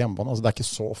NM-semifinale på hjemmebane? Altså, det ikke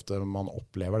så ofte man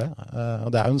opplever det.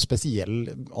 Det jo en spesiell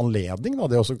anledning, da,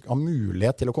 det å ha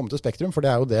mulighet til å komme til Spektrum, for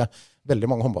det jo det veldig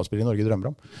mange håndballspillere i Norge drømmer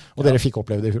om. Og dere fikk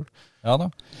oppleve det i fjor. Ja da.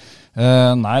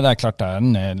 Nei, det klart det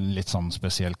en litt sånn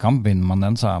spesiell kamp. Vinner man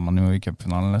den, så man jo i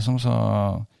cupfinalen, liksom.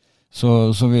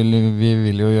 Så vi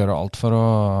vil jo gjøre alt for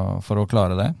å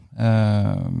klare det.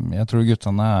 Jeg tror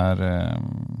guttene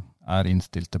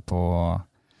innstilte på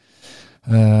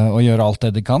og gjøre alt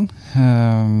det de kan.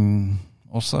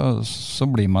 Og så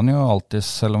blir man jo alltid,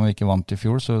 selv om vi ikke vant i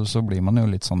fjor, så blir man jo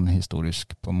litt sånn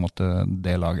historisk på en måte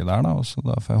det laget der da. Og så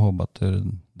da får jeg håpe at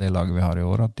det laget vi har i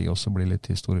år, at de også blir litt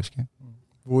historiske.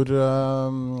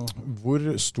 Hvor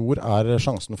stor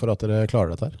sjansen for at dere klarer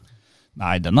dette her?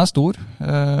 Nei, den stor.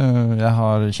 Jeg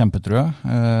har kjempetrua.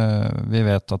 Vi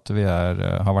vet at vi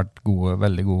har vært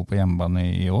veldig gode på hjemmebane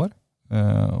i år.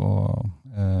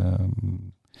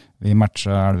 Vi matchet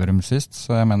Elverum sist,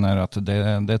 så jeg mener at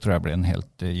det tror jeg blir en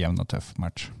helt jevn og tøff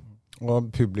match.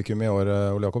 Og publikum i år,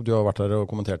 Ole Jakob, du har vært der og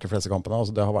kommentert de fleste kampene.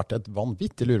 Altså, det har vært et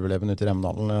vanvittig lurveleven ute i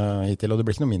Remdalen hittil, og det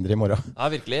blir ikke noe mindre i morgen. Ja,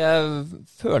 virkelig. Jeg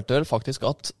følte vel faktisk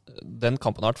at den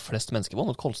kampen har vært flest mennesker på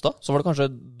mot Kolstad. Så var det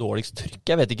kanskje dårligst trykk.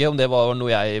 Jeg vet ikke om det var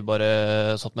noe jeg bare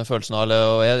satt med følelsen av.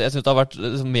 Og jeg synes det har vært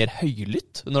liksom mer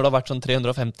høylytt når det har vært sånn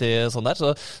 350 sånn der.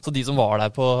 Så de som var der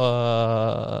på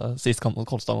sist kamp mot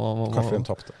Kolstad kanskje de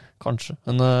tapte. Kanskje.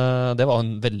 Men det var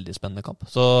en veldig spennende kamp.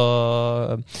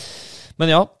 Men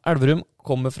ja, Elverum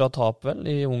kommer fra tap vel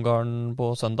i Ungarn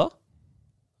på søndag.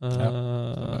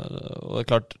 Og det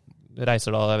klart,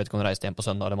 reiser da, jeg vet ikke om de reiste hjem på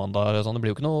søndag eller mandag eller sånn. Det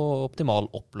blir jo ikke noe optimal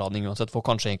oppladning uansett, for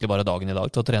kanskje egentlig bare dagen i dag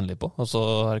til å trene litt på, og så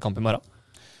det kamp i morgen.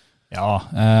 Ja,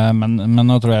 men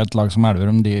nå tror jeg et lag som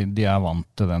Elverum, de vant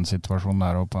til den situasjonen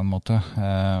der også på en måte.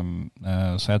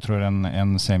 Så jeg tror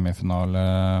en semifinale,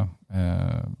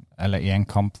 eller en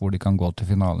kamp hvor de kan gå til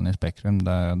finalen i Spektrum,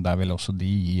 der vil også de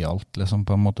gi alt, liksom,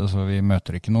 på en måte. Så vi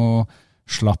møter ikke noe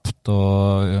slappt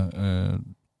og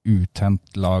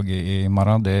utent lag i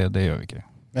morgen, det gjør vi ikke.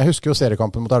 Jeg husker jo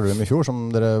seriekampen mot Elverum i fjor, som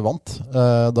dere vant.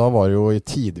 Da var det jo i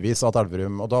tidvis at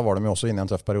Elverum, og da var de jo også inne i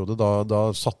en tøff periode, da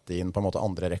satte de inn på en måte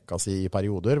andre rekka si i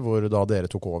perioder, hvor da dere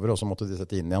tok over, og så måtte de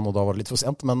sette inn igjen, og da var det litt for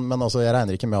sent. Men altså, jeg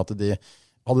regner ikke med at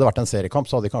hadde det vært en seriekamp,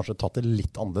 så hadde de kanskje tatt det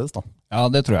litt annerledes da. Ja,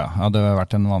 det tror jeg. Hadde det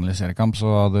vært en vanlig seriekamp, så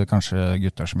hadde kanskje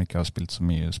gutter som ikke har spilt så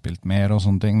mye, spilt mer og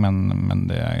sånne ting, men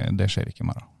det skjer ikke i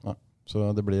morgen. Ja, så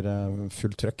det blir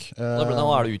fullt trøkk. Nå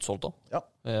det utsolgt da. Ja,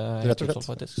 rett og slett.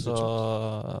 Faktisk, så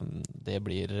det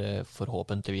blir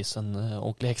forhåpentligvis en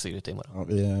ordentlig heksegryte i morgen.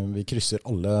 Ja, vi krysser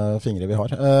alle fingre vi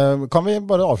har. Kan vi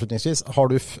bare avslutningsvis, har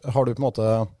du på en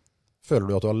måte... Føler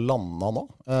du at du har landet nå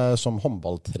som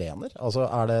håndballtrener? Altså,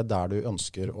 det der du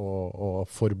ønsker å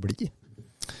forbli?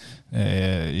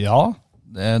 Ja,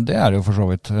 det det jo for så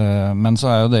vidt. Men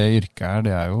så jo det yrket her,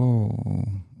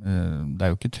 det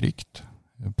jo ikke trygt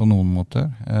på noen måter.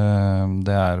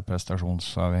 Det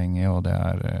prestasjonsavhengig, og det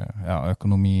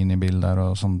økonomien i bildet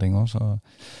og sånne ting også. Så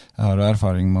jeg har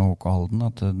erfaring med HK Halden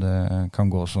at det kan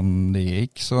gå som det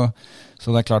gikk. Så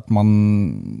det klart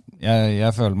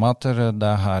jeg føler meg at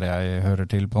det her jeg hører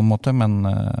til på en måte,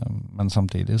 men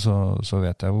samtidig så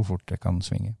vet jeg hvor fort det kan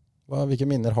svinge. Hvilke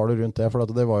minner har du rundt det? For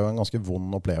det var jo en ganske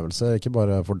vond opplevelse, ikke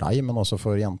bare for deg, men også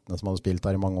for jentene som hadde spilt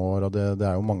der i mange år, og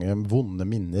det jo mange vonde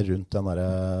minner rundt den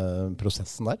der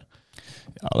prosessen der.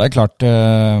 Ja, det klart.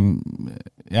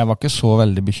 Jeg var ikke så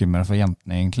veldig bekymret for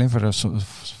jentene egentlig, for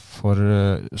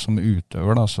som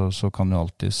utøver da, så kan du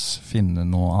alltid finne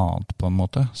noe annet på en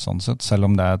måte, sånn sett, selv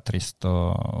om det trist,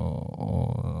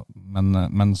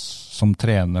 men som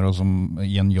trener og som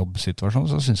i en jobbsituasjon,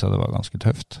 så synes jeg det var ganske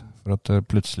tøft. For at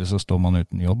plutselig så står man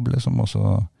uten jobb, liksom, og så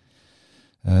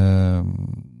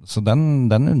den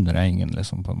unner jeg ingen,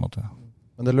 liksom, på en måte.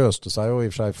 Men det løste seg jo i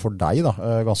og for seg for deg da,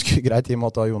 ganske greit, i og med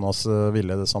at da Jonas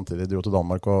Ville samtidig dro til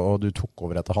Danmark, og du tok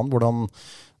over etter han.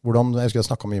 Hvordan, jeg husker jeg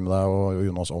snakket mye med deg og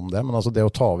Jonas om det, men altså det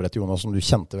å ta over etter Jonas som du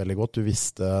kjente veldig godt, du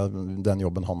visste den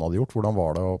jobben han hadde gjort, hvordan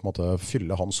var det å på en måte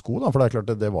fylle hans sko da? For det er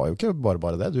klart, det var jo ikke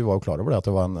bare det, du var jo klar over det,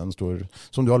 at det var en stor,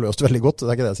 som du har løst veldig godt,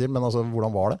 det er ikke det jeg sier, men altså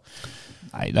hvordan var det?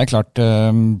 Nei, det er klart,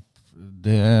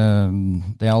 det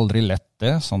er aldri lett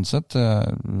det, sånn sett.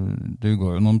 Du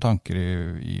går jo noen tanker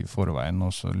i forveien, og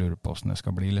så lurer på hvordan det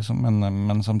skal bli, liksom.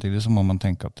 Men samtidig så må man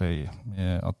tenke at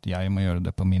jeg må gjøre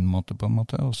det på min måte, på en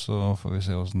måte, og så får vi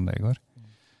se hvordan det går.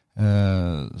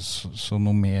 Så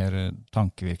noe mer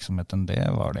tankevirksomhet enn det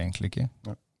var det egentlig ikke.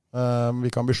 Ja.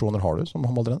 Hvilke ambisjoner har du som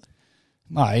håndballtrener?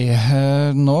 Nei,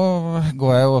 nå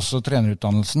går jeg jo også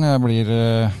trenerutdannelsen. Jeg blir...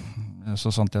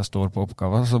 Så sant jeg står på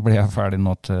oppgave, så blir jeg ferdig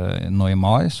nå i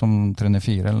mai som trener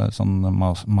 4, eller sånn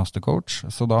mastercoach.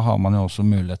 Så da har man jo også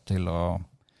mulighet til å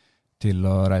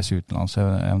reise utenlands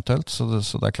eventuelt. Så det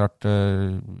er klart,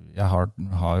 jeg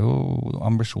har jo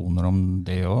ambisjoner om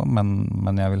det også,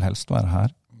 men jeg vil helst være her.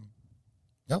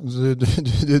 Ja,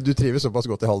 du trives såpass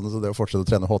godt i Halden, så det å fortsette å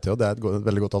trene HT, det er et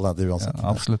veldig godt alternativ uansett.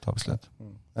 Ja, absolutt.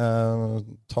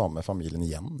 Ta med familien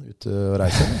igjen ut og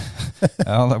reise.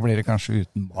 Ja, da blir det kanskje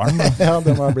uten barn. Da. Ja,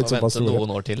 det må ha blitt såpass store. Vente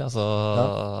noen år til, så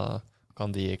kan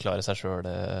de klare seg selv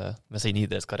med sin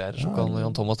idrettskarriere, så kan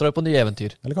Jan Thomas dra på nye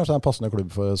eventyr. Eller kanskje det er en passende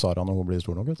klubb for Sara når hun blir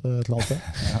stor nok, et eller annet sted.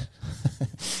 Ja.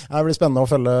 Det blir spennende å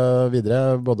følge videre,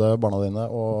 både barna dine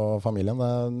og familien.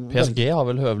 PSG har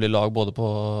vel høvelig lag både på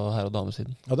herre- og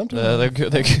damesiden. Ja, dem tror jeg.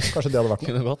 Kanskje det hadde vært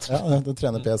noe. Godt. Ja, det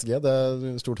trener PSG. Det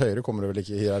er stort høyere, kommer det vel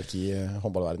ikke i hierarki i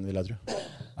håndballverden, vil jeg tro.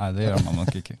 Nei, det gjør man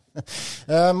nok ikke.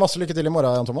 Masse lykke til i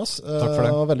morgen, Jan Thomas. Takk for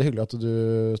det. Veldig hyggelig at du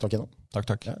stakk innom.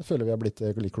 Takk. Jeg føler vi har blitt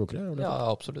litt klokere. Ja,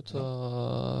 absolutt.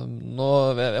 Nå,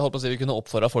 jeg holdt på å si vi kunne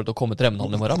oppfordre folk til å komme til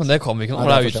Remdalen i morgen, men det kan vi ikke nå,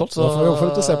 for det er utsolgt. Så får vi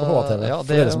oppfordre til å se på HTV. Ja,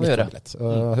 det må vi gjøre.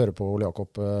 Høre på Ole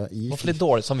Jakob i... Og for litt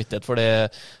dårlig samvittighet for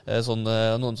det,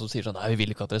 noen som sier sånn, nei, vi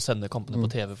vil ikke at dere sender kampene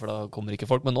på TV, for da kommer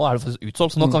ikke folk, men nå er det faktisk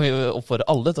utsolgt, så nå kan vi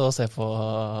oppfordre alle til å se på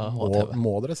HTV.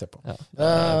 Må dere se på. Ja,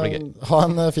 det blir gøy. Ha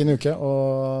en fin uke,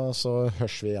 og så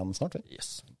høres vi igjen snart.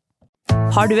 Yes.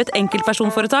 Har du et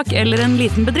enkeltpersonforetak eller en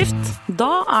liten bedrift?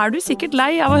 Da er du sikkert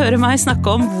lei av å høre meg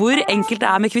snakke om hvor enkelt det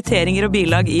er med kvitteringer og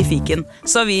bilag i fiken.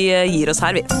 Så vi gir oss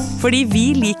her, vi. Fordi vi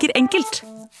liker enkelt.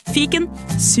 Fiken,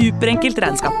 superenkelt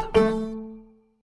regnskap.